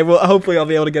 But hopefully I'll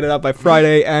be able to get it out by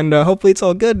Friday, and hopefully it's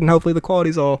all good, and hopefully the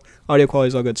audio quality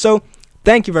is all good. So,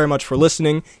 thank you very much for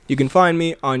listening. You can find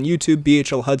me on YouTube,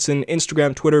 BHL Hudson,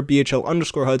 Instagram, Twitter,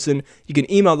 BHL_Hudson. You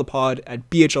can email the pod at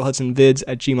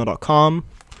bhlhudsonvids@gmail.com.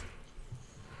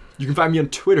 You can find me on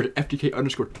Twitter at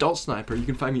FDK_DaltSniper. You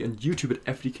can find me on YouTube at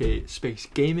FDK Space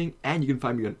Gaming, and you can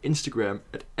find me on Instagram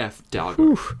at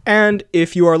FDalgar. And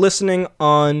if you are listening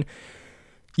on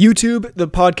YouTube, the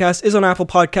podcast is on Apple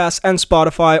Podcasts and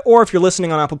Spotify, or if you're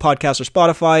listening on Apple Podcasts or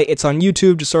Spotify, it's on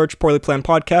YouTube. Just search Poorly Planned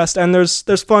Podcast, and there's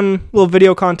fun little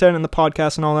video content in the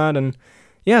podcast and all that, and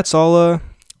yeah, it's all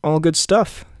good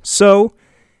stuff. So,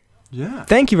 Yeah.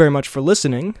 thank you very much for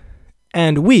listening,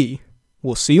 and we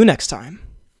will see you next time.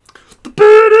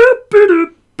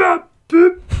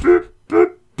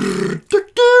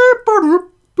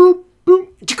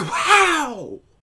 Wow!